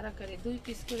লাগবে কারাকারি। 2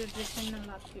 পিস করে ড্রেস না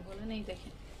লাভ কি বলেন? এই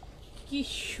দেখেন কি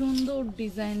সুন্দর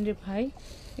ডিজাইন রে ভাই,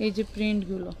 এই যে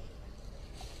প্রিন্টগুলো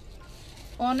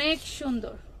অনেক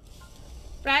সুন্দর।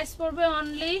 প্রাইস পড়বে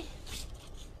অনলি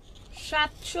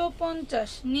 750।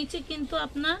 নিচে কিন্তু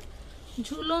আপনার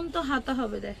ঝুলন্ত হাতা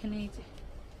হবে, দেখেন এই যে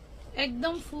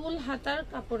একদম ফুল হাতার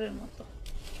কাপড়ের মতো,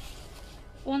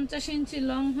 50 ইঞ্চি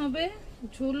লং হবে,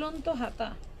 ঝুলন্ত হাতা।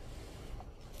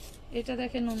 এটা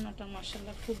দেখেন ওড়নাটা,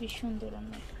 মাশাআল্লাহ খুবই সুন্দর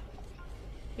ওড়নাটা।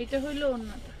 এটা হইলো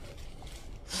ওড়নাটা,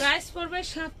 প্রাইস পড়বে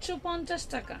 750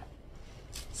 টাকা,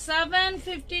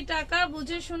 750 টাকা।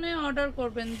 বুঝে শুনে অর্ডার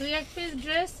করবেন। 2-1 পিস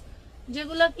ড্রেস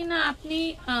যেগুলো কিনা আপনি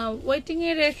ওয়েটিং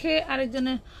এ রেখে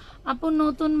আরেকজনের। আপু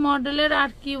নতুন মডেলের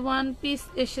আর কি ওয়ান পিস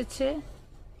এসেছে,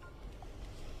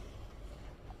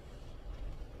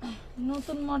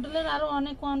 নতুন মডেলের আরো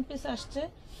অনেক ওয়ান পিস আসছে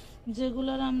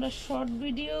যেগুলোর আমরা শর্ট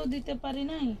ভিডিও দিতে পারি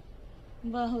নাই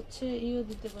বা হচ্ছে ইও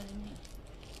দিতে পারি নাই।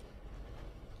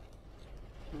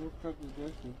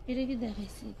 এটা কি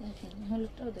দেখাইছি? দেখেন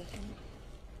হলুদটাও দেখেন।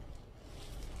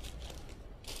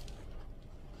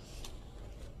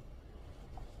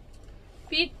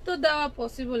 পিক তো দেওয়া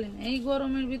পসিবলই না এই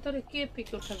গরমের ভিতরে, কে পিক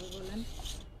উঠাবে বলেন?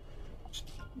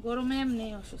 গরমে এমনি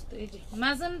অসুস্থ। এই যে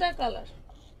ম্যাজেন্ডা কালার,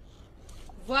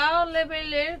 ওয়াও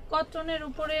লেভেলের কটনের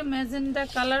উপরে ম্যাজেন্ডা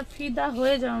কালার, ফিদা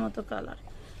হয়ে যাওয়ার মতো কালার।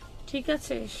 ঠিক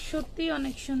আছে, সত্যি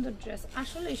অনেক সুন্দর ড্রেস,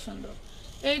 আসলেই সুন্দর।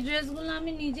 এই ড্রেসগুলো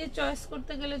আমি নিজে চয়েস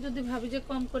করতে গেলে যদি ভাবি যে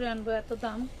কম করে আনবো, এত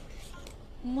দাম,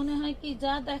 মনে হয় কি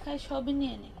যা দেখায় সবই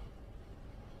নিয়ে নিই।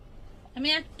 আমি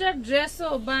একটা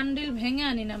ড্রেসও বান্ডিল ভেঙে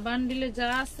আনি না, বান্ডিলে যা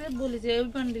আছে বলি যে ওই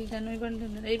বান্ডিল দেন, ওই বান্ডিল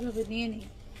দেন, এইভাবে নিয়ে নিই।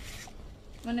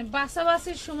 মানে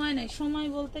বাছাবাছির সময় নেই। সময়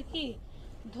বলতে কি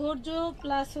ধৈর্য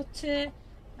প্লাস হচ্ছে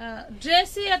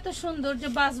ড্রেসই এত সুন্দর যে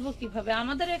বাঁচবো কিভাবে।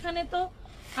 আমাদের এখানে তো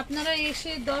আপনারা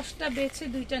এসে 10টা বেছে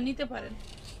 2টা নিতে পারেন,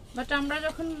 বাট আমরা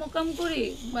যখন মোকাম করি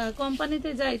কোম্পানিতে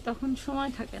যাই তখন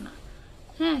সময় থাকে না।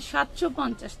 হ্যাঁ,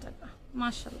 750 টাকা,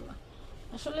 মাশাআল্লাহ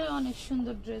আসলে অনেক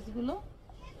সুন্দর ড্রেসগুলো।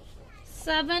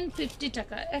 750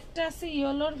 টাকা। একটা আছে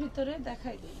ইয়েলোর ভিতরে,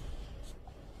 দেখাই দিই।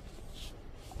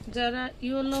 যারা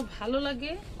ইয়েলো ভালো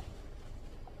লাগে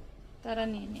তারা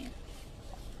নিয়ে নিয়ে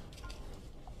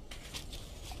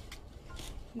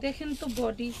দেখেন তো।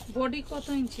 বডি বডি কত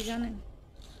ইঞ্চি জানেন?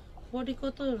 বডি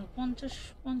কত?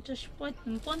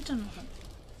 55 হবে,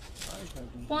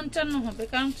 55 হবে,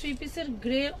 কারণ 3 পিসের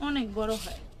গ্রে অনেক বড়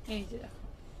হয়। এই যে দেখো,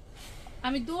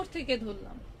 আমি দূর থেকে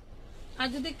ধরলাম, আর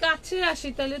যদি কাছে আসি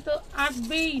তাহলে তো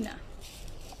আটবেই না,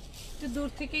 একটু দূর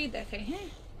থেকেই দেখাই। হ্যাঁ,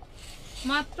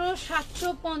 মাত্র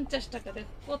 750 টাকা।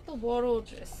 দেখো কত বড়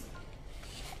ড্রেস।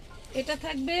 এটা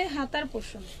থাকবে হাতার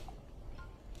পোর্শন,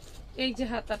 এই যে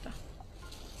হাতাটা।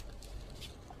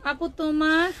 আপু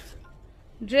তোমার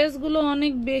ড্রেসগুলো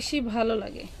অনেক বেশি ভালো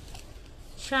লাগে।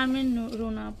 শারমিন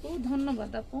রুনা আপু,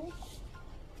 ধন্যবাদ আপু।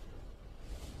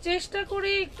 চেষ্টা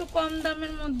করি একটু কম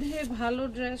দামের মধ্যে ভালো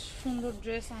ড্রেস, সুন্দর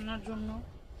ড্রেস আনার জন্য,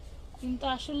 কিন্তু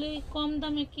আসলে কম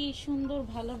দামে কি সুন্দর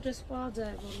ভালো ড্রেস পাওয়া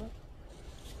যায় বলো?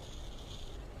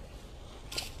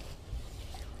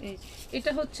 এই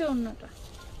এটা হচ্ছে অন্যটা,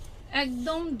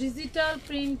 একদম ডিজিটাল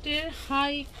প্রিন্টের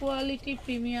high quality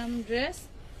premium dress.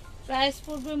 Price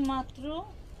পড়বে মাত্র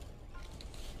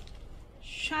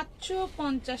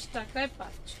 750 টাকায়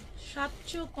পাচ্ছ,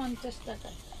 750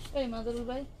 টাকায়। এই মাদুরুল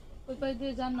ভাই ওই পাই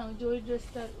দিয়ে যান না, ওই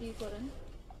ড্রেসটা ই করেন,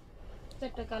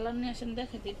 4টা কালার নিয়ে আসেন,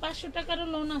 দেখে দিই। 500 টাকারও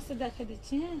লোন আছে, দেখে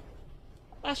দিচ্ছি। হ্যাঁ,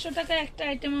 500 টাকা একটা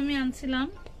আইটেম আমি আনছিলাম,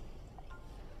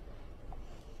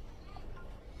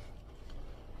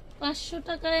 500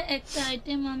 টাকায় একটা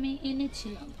আইটেম আমি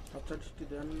এনেছিলাম। আচ্ছা ঠিক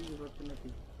দেন এবারে নাকি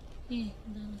কি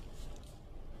দাম?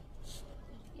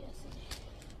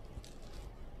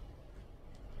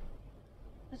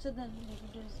 আচ্ছা দাম,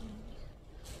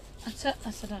 আচ্ছা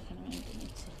আচ্ছা রাখেন, আমি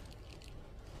নিচ্ছি।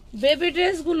 বেবি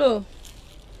ড্রেসগুলো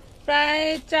প্রায়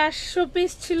 400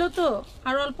 পিস ছিল তো,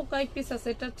 আর অল্প কয়েক পিস আছে।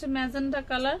 এটা হচ্ছে ম্যাজেন্ডা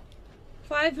কালার,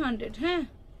 500। হ্যাঁ,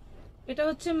 এটা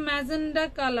হচ্ছে magenta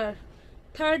colour,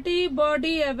 30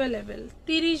 body available,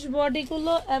 30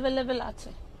 বডিগুলো available আছে।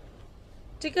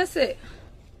 ঠিক আছে,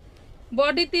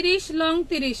 বডি 30, লং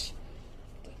 30,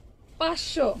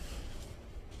 500।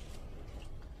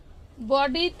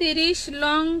 Body 30,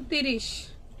 long 30।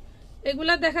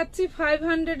 এগুলা দেখাচ্ছি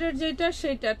 500-এর যেটা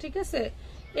সেটা। ঠিক আছে,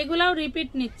 এগুলাও রিপিট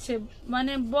নিচ্ছে,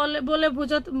 মানে বলে বলে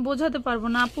বোঝাতে পারবো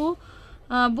না আপু।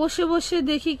 বসে বসে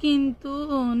দেখি কিন্তু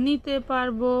নিতে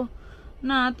পারবো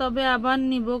না, তবে আবার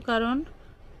নিব, কারণ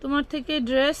তোমার থেকে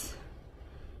ড্রেস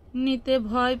নিতে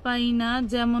ভয় পাই না,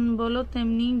 যেমন বলো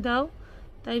তেমনি দাও,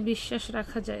 তাই বিশ্বাস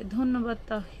রাখা যায়। ধন্যবাদ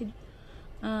তাওহিদ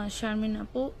শারমিন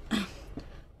আপু,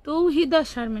 তৌহিদা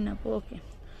শারমিন আপু। ওকে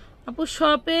আপু,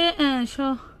 শপে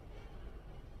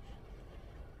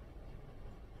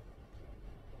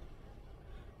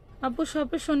আপু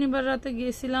শপে শনিবার রাতে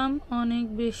গিয়েছিলাম, অনেক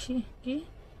বেশি কি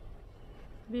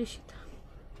বেশি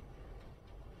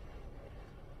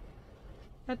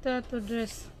এত এত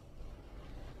ড্রেস,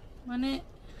 মানে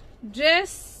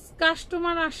ড্রেস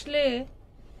কাস্টমার আসলে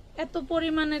এত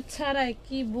পরিমাণে ছাড়াই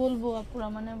কি বলবো আপুরা,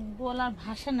 মানে বলার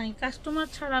ভাষা নাই। কাস্টমার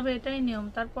ছাড়াবে এটাই নিয়ম,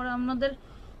 তারপরে আমাদের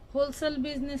হোলসেল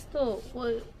বিজনেস তো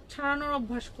ওই ছাড়ানোর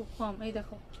অভ্যাস খুব কম। এই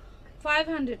দেখো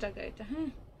 500 টাকা এটা। হ্যাঁ,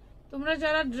 তোমরা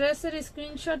যারা ড্রেসের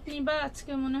স্ক্রিনশট নিবা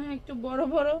আজকে মনে হয় একটু বড়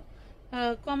বড়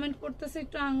কমেন্ট করতেছে,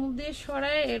 একটু আঙুল দিয়ে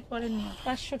সরায় এরপরে নিও।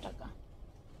 500 টাকা।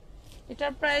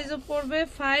 এটার প্রাইসও পড়বে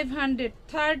 500।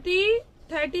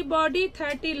 30 বডি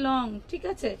 30 লং, ঠিক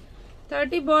আছে?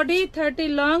 30 বডি 30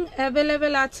 লং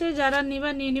অ্যাভেলেবেল আছে। যারা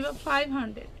নিবা নিয়ে নিবা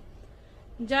 500।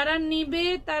 যারা নিবে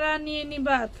তারা নিয়ে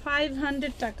নিবা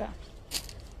 500 টাকা।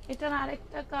 এটার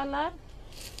আরেকটা কালার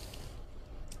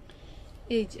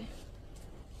এই যে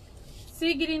সি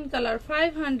গ্রিন কালার,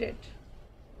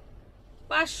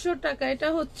 500 টাকা। এটা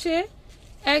হচ্ছে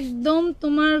একদম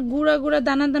তোমার গুঁড়া গুঁড়া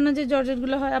দানা দানা যে জর্জেট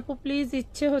গুলো হয়। আপু প্লিজ,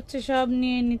 ইচ্ছে হচ্ছে সব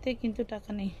নিয়ে নিতে কিন্তু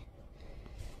টাকা নেই।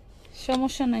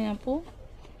 সমস্যা নাই আপু,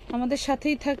 আমাদের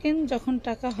সাথেই থাকেন, যখন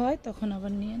টাকা হয় তখন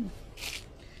আবার নিয়ে নেন।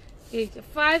 এই যে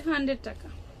 500 টাকা।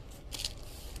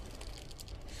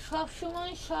 সব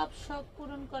সময় সব শখ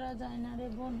পূরণ করা যায় না রে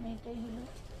বোন, এটাই হলো।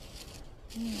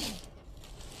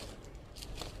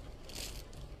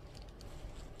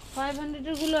 500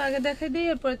 এর গুলো আগে দেখাই দিই,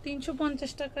 এরপরে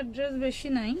 350 টাকার ড্রেস বেশি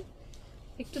নাই,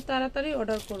 একটু তাড়াতাড়ি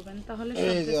অর্ডার করবেন তাহলে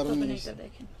সব ড্রেস পাবেন। এটা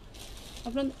দেখেন,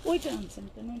 আপনার ওইটা আনছেন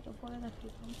কেন? এটা পরে রাখি।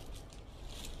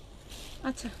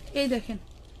 আচ্ছা, এই দেখেন,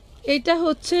 এইটা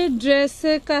হচ্ছে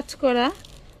ড্রেসে কাজ করা।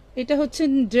 এটা হচ্ছে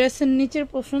ড্রেসের নিচের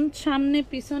পোর্শন, সামনে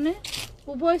পিছনে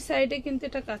উভয় সাইডে কিন্তু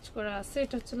এটা কাজ করা আছে।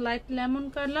 এটা হচ্ছে লাইট লেমন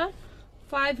কালার,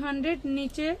 500।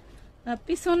 নিচে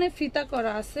পিছনে ফিতা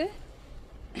করা আছে।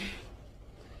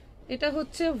 এটা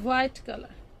হচ্ছে হোয়াইট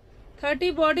কালার, 30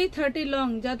 বডি 30 লং।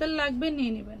 যাদের লাগবে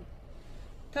নিয়ে নেবেন।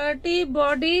 30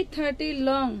 বডি 30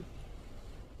 লং।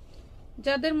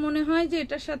 যাদের মনে হয় যে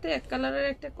এটার সাথে এক কালারের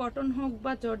একটা কটন হোক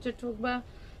বা জর্জেট হোক বা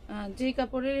যে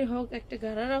কাপড়েরই হোক একটা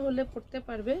ঘাড়ারা হলে পরতে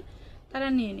পারবে, তারা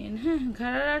নিয়ে নিন। হ্যাঁ,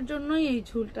 ঘাড়ারার জন্যই এই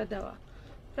ঝুলটা দেওয়া।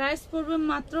 প্রাইস পড়বে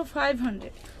মাত্র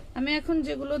 500। আমি এখন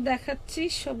যেগুলো দেখাচ্ছি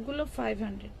সবগুলো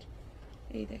 500।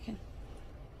 এই দেখেন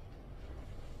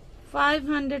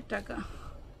 500 টাকা।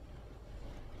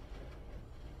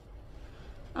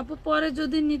 আপু পরে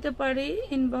যদি নিতে পারি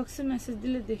ইনবক্সে মেসেজ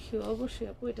দিলে দেখিও অবশ্যই।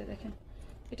 আপু এটা দেখেন,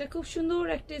 এটা খুব সুন্দর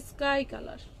একটা স্কাই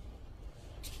কালার।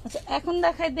 আচ্ছা, এখন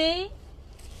দেখাই দেই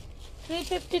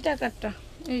 350 টাকারটা।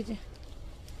 এই যে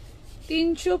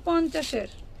 350-এর,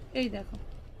 এই দেখো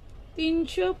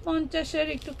 350-এর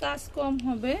একটু কাজ কম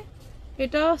হবে।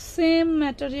 এটাও সেম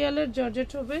ম্যাটেরিয়ালের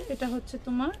জর্জেট হবে। এটা হচ্ছে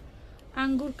তোমার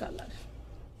আঙ্গুর কালার।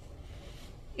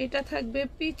 এটা থাকবে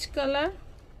পিচ কালার।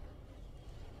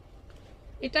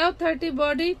 এটাও 30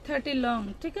 বডি 30 লং,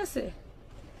 ঠিক আছে?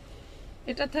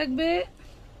 এটা থাকবে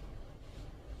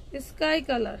স্কাই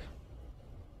কালার,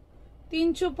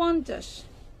 350।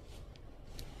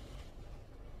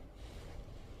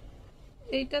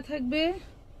 এইটা থাকবে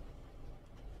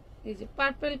এই যে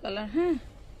পার্পল কালার। হ্যাঁ,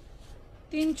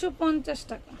 350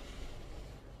 টাকা।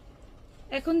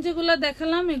 এখন যেগুলা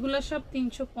দেখালাম এগুলা সব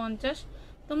 350।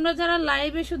 তোমরা যারা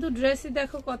লাইভে শুধু ড্রেসই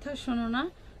দেখো, কথা শোনো না,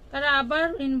 তারা আবার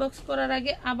ইনবক্স করার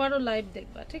আগে আবারও লাইভ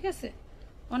দেখবা, ঠিক আছে?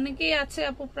 অনেকেই আছে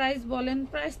আপু প্রাইস বলেন।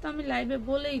 প্রাইস তো আমি লাইভে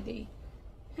বলেই দেই।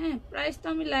 হ্যাঁ, প্রাইস তো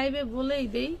আমি লাইভে বলেই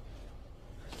দেই।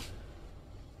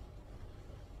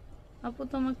 আপু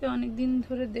তোমাকে অনেক দিন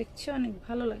ধরে দেখছি, অনেক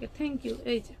ভালো লাগে, থ্যাংক ইউ।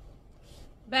 এই যে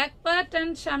ব্যাক পার্ট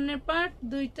এন্ড সামনের পার্ট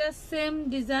দুইটা সেম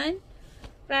ডিজাইন।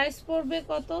 প্রাইস পড়বে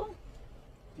কত?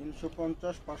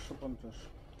 350 550।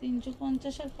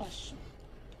 350 আর 500।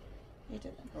 এটা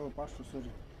ও 500,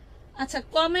 সরি। আচ্ছা,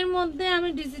 কমের মধ্যে আমি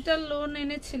ডিজিটাল লোন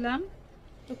এনেছিলাম,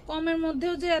 তো কমের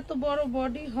মধ্যেও যে এত বড়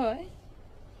বডি হয়,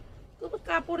 তবে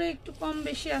কাপড়ে একটু কম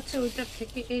বেশি আছে ওইটার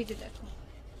থেকে। এই যে দেখো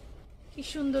কি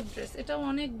সুন্দর ড্রেস, এটা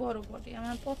অনেক বড় বডি।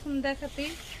 আমার প্রথম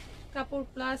দেখাতেই কাপড়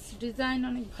প্লাস ডিজাইন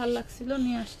অনেক ভালো লাগছিল,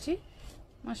 নিয়ে আসছি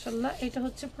মাশাআল্লাহ। এটা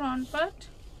হচ্ছে ফ্রন্ট পার্ট,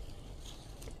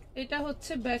 এটা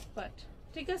হচ্ছে ব্যাক পার্ট,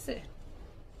 ঠিক আছে?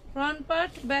 ফ্রন্ট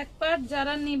পার্ট ব্যাক পার্ট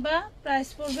যারা নিবা প্রাইস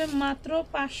পড়বে মাত্র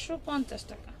 550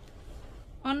 টাকা।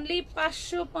 অনলি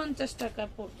 550 টাকা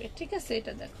পড়বে, ঠিক আছে?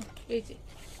 এটা দেখো, এই যে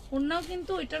ওড়নাও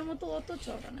কিন্তু ওইটার মতো অত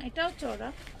চড়া না, এটাও চড়া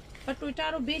বাট ওইটা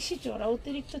আরো বেশি চড়া,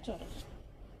 অতিরিক্ত চড়া।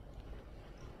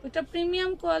 ওইটা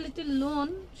প্রিমিয়াম কোয়ালিটির লোন,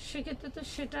 সেক্ষেত্রে তো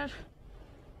সেটার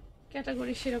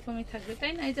ক্যাটাগরি সেরকমই থাকবে,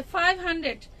 তাই না? এই যে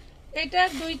 500, এটা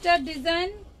দুইটা ডিজাইন,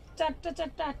 চারটা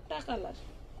 8টা কালার।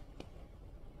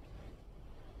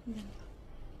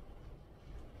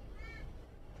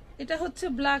 এটা হচ্ছে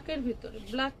ব্ল্যাকের ভিতরে,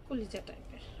 ব্ল্যাক কলিজা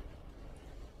টাইপের।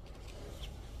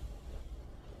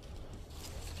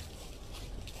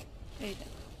 এইটা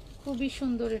খুবই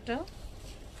সুন্দর, এটা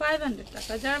 500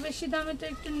 টাকা। যারা বেশি দাম এটা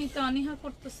একটু নিতে অনীহা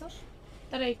করতেছ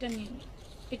তারা এটা নিয়ে নিন।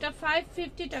 এটা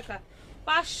 550 টাকা।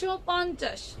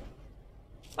 550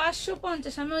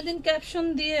 550। আমি ওই দিন ক্যাপশন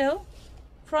দিয়েও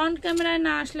ফ্রন্ট ক্যামেরায়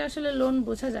না আসলে আসলে লোন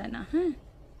বোঝা যায় না। হ্যাঁ,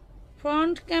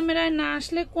 ফ্রন্ট ক্যামেরায় না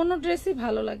আসলে কোনো ড্রেসই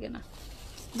ভালো লাগে না,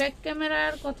 ব্যাক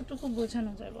ক্যামেরার কতটুকু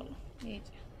বোঝানো যায় বলো। এই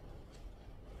যে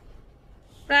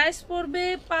প্রাইস পড়বে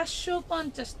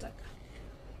 550 টাকা।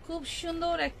 খুব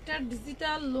সুন্দর একটা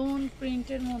ডিজিটাল লোন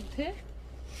প্রিন্টের মধ্যে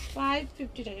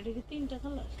 550 টাকা। এটা কি 3টা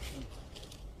কালার,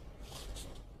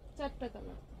 4টা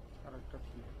কালার? আরেকটা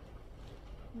কি?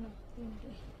 না,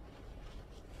 3টাই।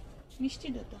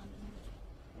 মিষ্টিটা তো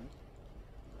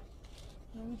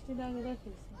মিষ্টিটা আগে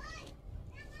রাখিস,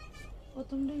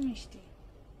 প্রথমটাই মিষ্টি।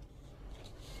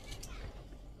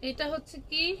 এটা হচ্ছে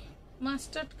কি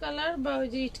মাস্টার্ড কালার বা ওই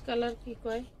যে ইট কালার কি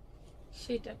কয়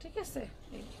সেটা, ঠিক আছে।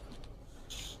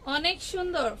 অনেক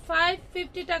সুন্দর,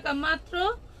 550 টাকা, মাত্র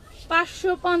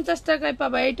 550 টাকায়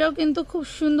পাবা। এটাও কিন্তু খুব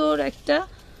সুন্দর একটা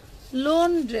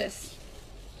লোন ড্রেস,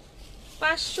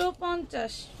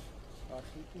 550।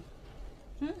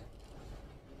 হ্যাঁ,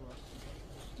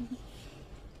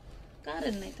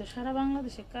 কারেন্ট নেই তো সারা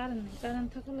বাংলাদেশে, কারেন্ট নেই, কারেন্ট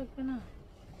থাকা লাগবে না।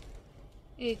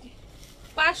 এই যে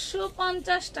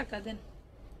 550 টাকা দেন,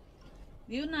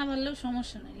 ভিউ না বাড়লেও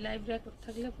সমস্যা নাই, লাইভ রেকর্ড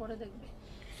থাকলে পরে দেখবে।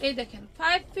 এই দেখেন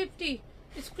 550,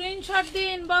 স্ক্রিনশট দিয়ে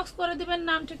ইনবক্স করে দিবেন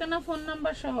নাম ঠিকানা ফোন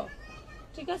নাম্বার সহ,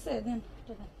 ঠিক আছে। দেন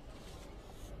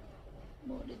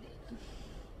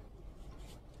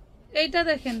এইটা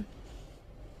দেখেন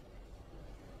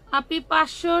আপনি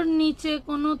 500-র নিচে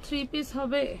কোনো 3 পিস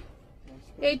হবে?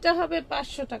 এইটা হবে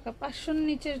 500 টাকা। 500-র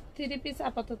নিচে 3 পিস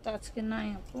আপাতত আজকে নাই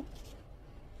আপু।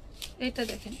 এটা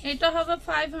দেখেন, এটা হবে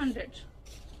 500,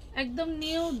 একদম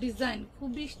নিউ ডিজাইন,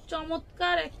 খুবই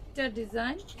চমৎকার একটা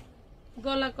ডিজাইন,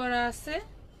 গলা করা আছে,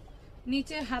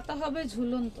 নিচে হাতা হবে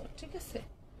ঝুলন্ত, ঠিক আছে,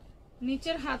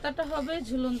 নিচের হাতাটা হবে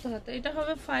ঝুলন্ত হাতা। এটা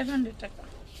হবে 500 টাকা।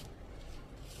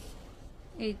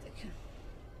 এই দেখেন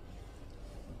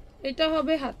এটা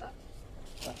হবে হাতা,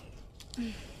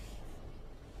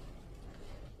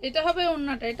 এটা হবে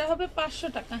ওড়নাটা, এটা হবে 500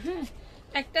 টাকা। হ্যাঁ,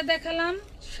 একটা দেখালাম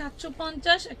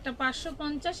 750, একটা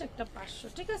 550, একটা 500,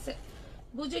 ঠিক আছে।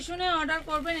 বুঝে শুনে অর্ডার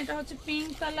করবেন। এটা হচ্ছে পিঙ্ক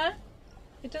কালার,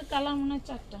 এটার কালার মনে হয়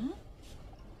 4টা। হ্যাঁ,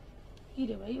 কি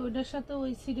রে ভাই, ওইটার সাথে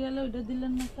ওই সিরিয়ালে ওইটা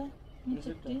দিলেন না তা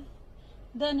নিচেরটা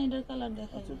দেন, এটার কালার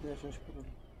দেখাই।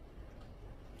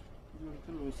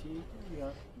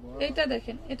 এইটা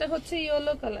দেখেন, এটা হচ্ছে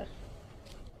ইয়েলো কালার।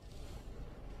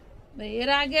 ভাই এর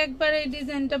আগে একবার এই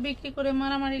ডিজাইনটা বিক্রি করে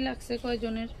মারামারি লাগছে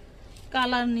কয়জনের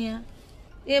কালার নিয়ে,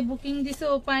 এ বুকিং দিছে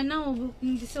ও পায় না, ও বুকিং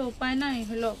দিছে ও পায় না, এই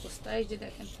হলো অবস্থা। এই যে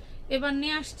দেখেন এবার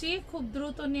নিয়ে আসছি, খুব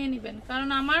দ্রুত নিয়ে নেবেন, কারণ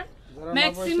আমার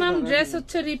ম্যাক্সিমাম ড্রেস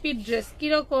হচ্ছে রিপিট ড্রেস।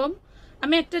 কিরকম,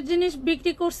 আমি একটা জিনিস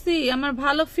বিক্রি করছি, আমার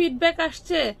ভালো ফিডব্যাক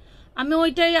আসছে, আমি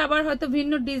ওইটাই আবার হয়তো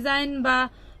ভিন্ন ডিজাইন বা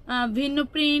ভিন্ন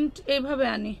প্রিন্ট এইভাবে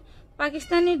আনি।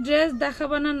 পাকিস্তানি ড্রেস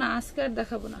দেখাবো না, না আজকে আর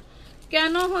দেখাবো না।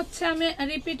 কেন হচ্ছে আমি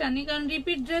রিপিট আনি, কারণ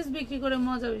রিপিট ড্রেস বিক্রি করে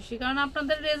মজা বেশি, কারণ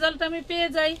আপনাদের রেজাল্ট আমি পেয়ে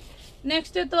যাই,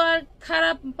 নেক্সটে তো আর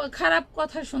খারাপ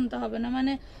কথা শুনতে হবে না,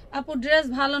 মানে আপু ড্রেস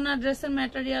ভালো না, ড্রেসের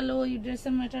ম্যাটেরিয়াল ওই,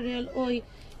 ড্রেসের ম্যাটেরিয়াল ওই,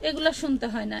 এগুলো শুনতে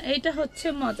হয় না। এইটা হচ্ছে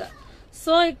মজা।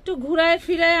 সো একটু ঘুরায়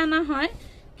ফিরায় আনা হয়,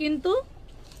 কিন্তু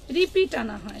রিপিট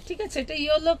আনা হয়, ঠিক আছে। এটা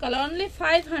ইয়েলো কালার, অনলি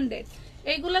 500।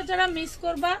 এইগুলো যারা মিস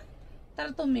করবা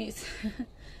তারা তো মিস।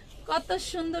 কত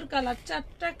সুন্দর কালার,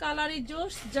 4টা কালারই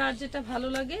জোশ, যার যেটা ভালো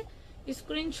লাগে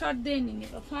স্ক্রিনশট দিয়ে নিয়ে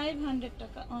নিবা। 500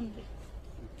 টাকা অনলি,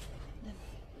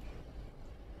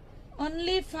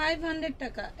 অনলি 500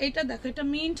 টাকা। এটা দেখো, এটা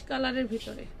মিন্ট কালারের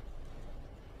ভিতরে,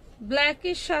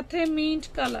 ব্ল্যাকের সাথে মিন্ট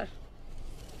কালার,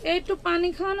 একটু পানি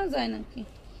খাওয়ানো যায় নাকি।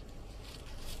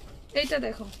 এইটা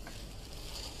দেখো,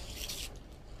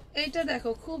 এইটা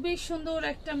দেখো, খুবই সুন্দর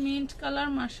একটা মিন্ট কালার,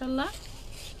 মাশাআল্লাহ।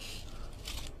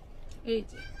 এই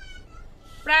যে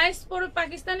প্রাইস পরে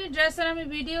পাকিস্তানি ড্রেসের আমি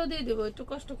ভিডিও দিয়ে দেবো, একটু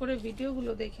কষ্ট করে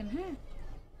ভিডিওগুলো দেখেন। হ্যাঁ,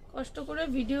 কষ্ট করে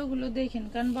ভিডিওগুলো দেখেন,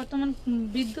 কারণ বর্তমান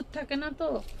বিদ্যুৎ থাকে না তো,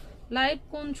 লাইভ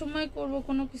কোন সময় করব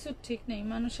কোনো কিছু ঠিক নেই।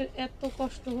 মানুষের এত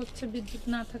কষ্ট হচ্ছে বিদ্যুৎ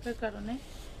না থাকার কারণে।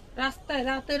 রাস্তায়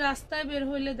রাস্তায় বের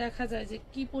হইলে দেখা যায় যে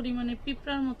কি পরিমাণে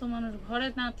পিঁপড়ার মতো মানুষ ঘরে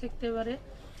না থাকতে পারে,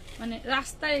 মানে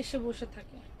রাস্তায় এসে বসে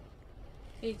থাকে।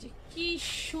 এই যে কি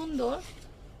সুন্দর,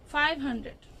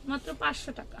 500, মাত্র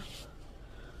 500 টাকা,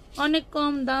 অনেক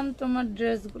কম দাম তোমার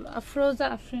ড্রেসগুলো। আফরোজা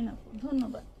আফরিন আপু,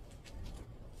 ধন্যবাদ।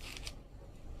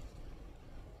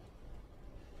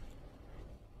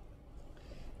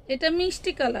 এটা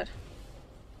মিষ্টি কালার।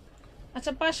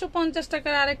 আচ্ছা, 550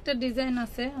 টাকার আরেকটা ডিজাইন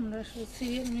আছে, আমরা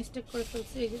সিরিয়াল মিস্টেক করে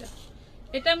ফেলছি। এগুলা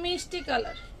এটা মিষ্টি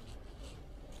কালার,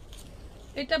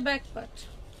 এটা ব্যাক পার্ট,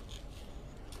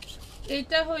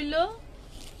 এটা হইল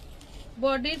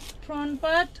বডির ফ্রন্ট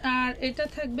পার্ট, আর এটা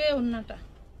থাকবে ওড়নাটা।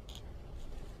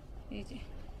 এই যে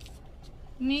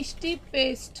মিষ্টি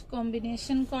পেস্ট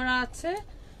কম্বিনেশন করা আছে।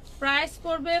 প্রাইস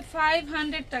পড়বে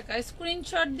 500 টাকা।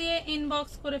 স্ক্রিনশট দিয়ে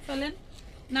ইনবক্স করে ফেলেন,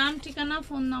 নাম ঠিকানা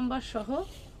ফোন নাম্বার সহ।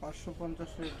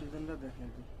 550 এর ডিজাইনটা দেখাই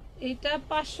দিই। এইটা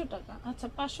 500 টাকা। আচ্ছা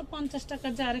 550 টাকা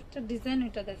যে আরেকটা ডিজাইন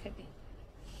ওইটা দেখাই দিই।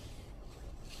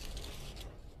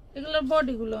 এগুলোর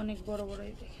বডিগুলো অনেক বড় বড়,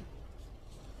 এই দেখেন।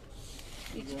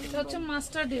 এটা হচ্ছে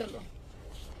মাস্টার্ড ইয়েলো।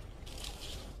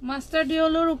 মাস্টার্ড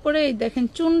ইয়েলোর উপরে এই দেখেন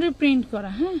চুনরি প্রিন্ট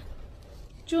করা। হ্যাঁ,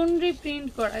 চুনরি প্রিন্ট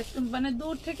করা, একদম মানে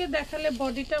দূর থেকে দেখালে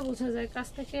বডিটা বোঝা যায়, কাছ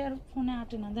থেকে আর ফোনে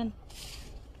আটে না। দেন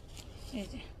এই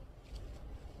যে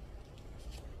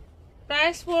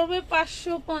প্রাইস পড়বে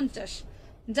 550।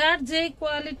 যার যে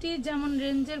কোয়ালিটি যেমন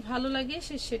রেঞ্জের ভালো লাগে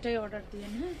সে সেটাই অর্ডার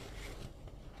দিবেন। হ্যাঁ,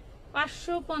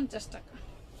 550 টাকা।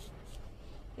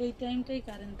 এই টাইমটাই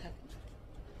কারেন্ট থাকে না,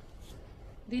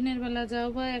 দিনের বেলা যাও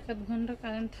বা 1-1 ঘন্টা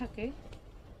কারেন্ট থাকে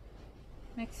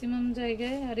ম্যাক্সিমাম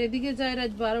জায়গায়। আর এদিকে যায়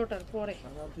রাত 12টার পরে,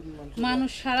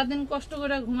 মানুষ সারাদিন কষ্ট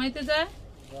করে ঘুমাইতে যায়,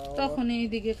 তখন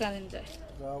এইদিকে কারেন্ট যায়।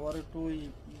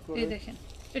 এই দেখেন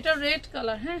এটা রেড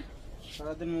কালার। হ্যাঁ,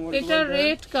 এটা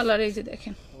রেড কালার, এই যে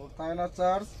দেখেন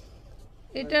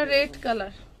এটা রেড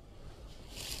কালার।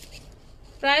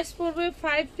 প্রাইস পড়বে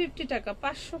 550 টাকা,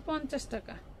 550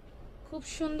 টাকা। খুব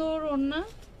সুন্দর ওড়না,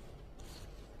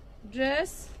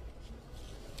 ড্রেস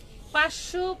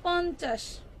 550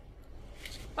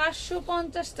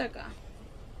 টাকা।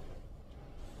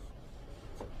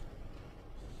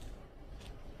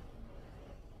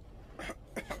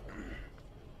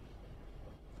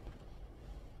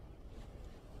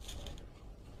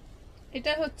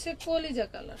 এটা হচ্ছে কলিজা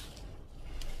কালার।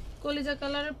 কলিজা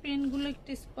কালারের প্রিন্টগুলো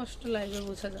একটু স্পষ্ট লাইভে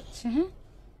বোঝা যাচ্ছে। হ্যাঁ,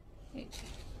 এই যে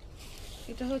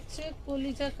এটা হচ্ছে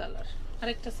কলিজা কালার।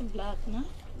 আরেকটা আছে ব্ল্যাক, না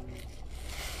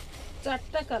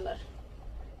 4টা কালার।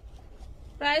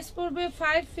 প্রাইস পড়বে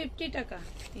 550 টাকা।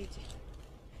 এই যে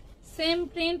সেম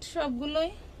প্রিন্ট সবগুলোই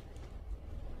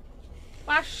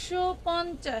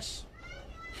 550।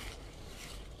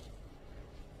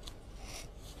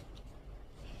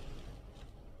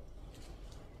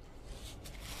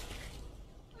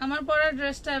 আমার পরা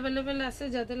ড্রেসটা অ্যাভেলেবেল আছে,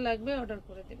 যাদের লাগবে অর্ডার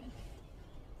করে দেবেন।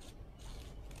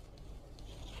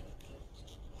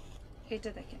 এটা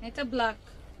দেখেন, এটা ব্ল্যাক,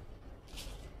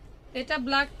 এটা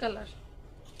ব্ল্যাক কালার,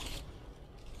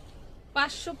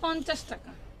 550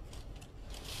 টাকা।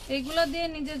 এগুলা দিয়ে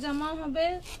নিজের জামাও হবে,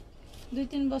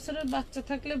 2-3 বছরের বাচ্চা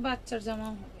থাকলে বাচ্চার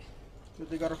জামাও হবে।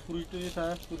 যদি কারো ফুল টুরি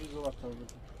থাকে ফুলও বাচ্চা হবে।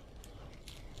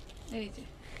 এই যে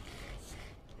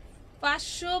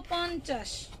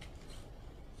 550।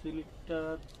 সিলিকটা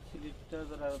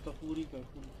যারা তো পুরি করে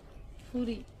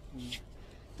ফুরি।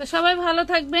 তো সবাই ভালো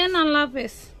থাকবেন, আল্লাহ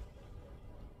হাফেজ।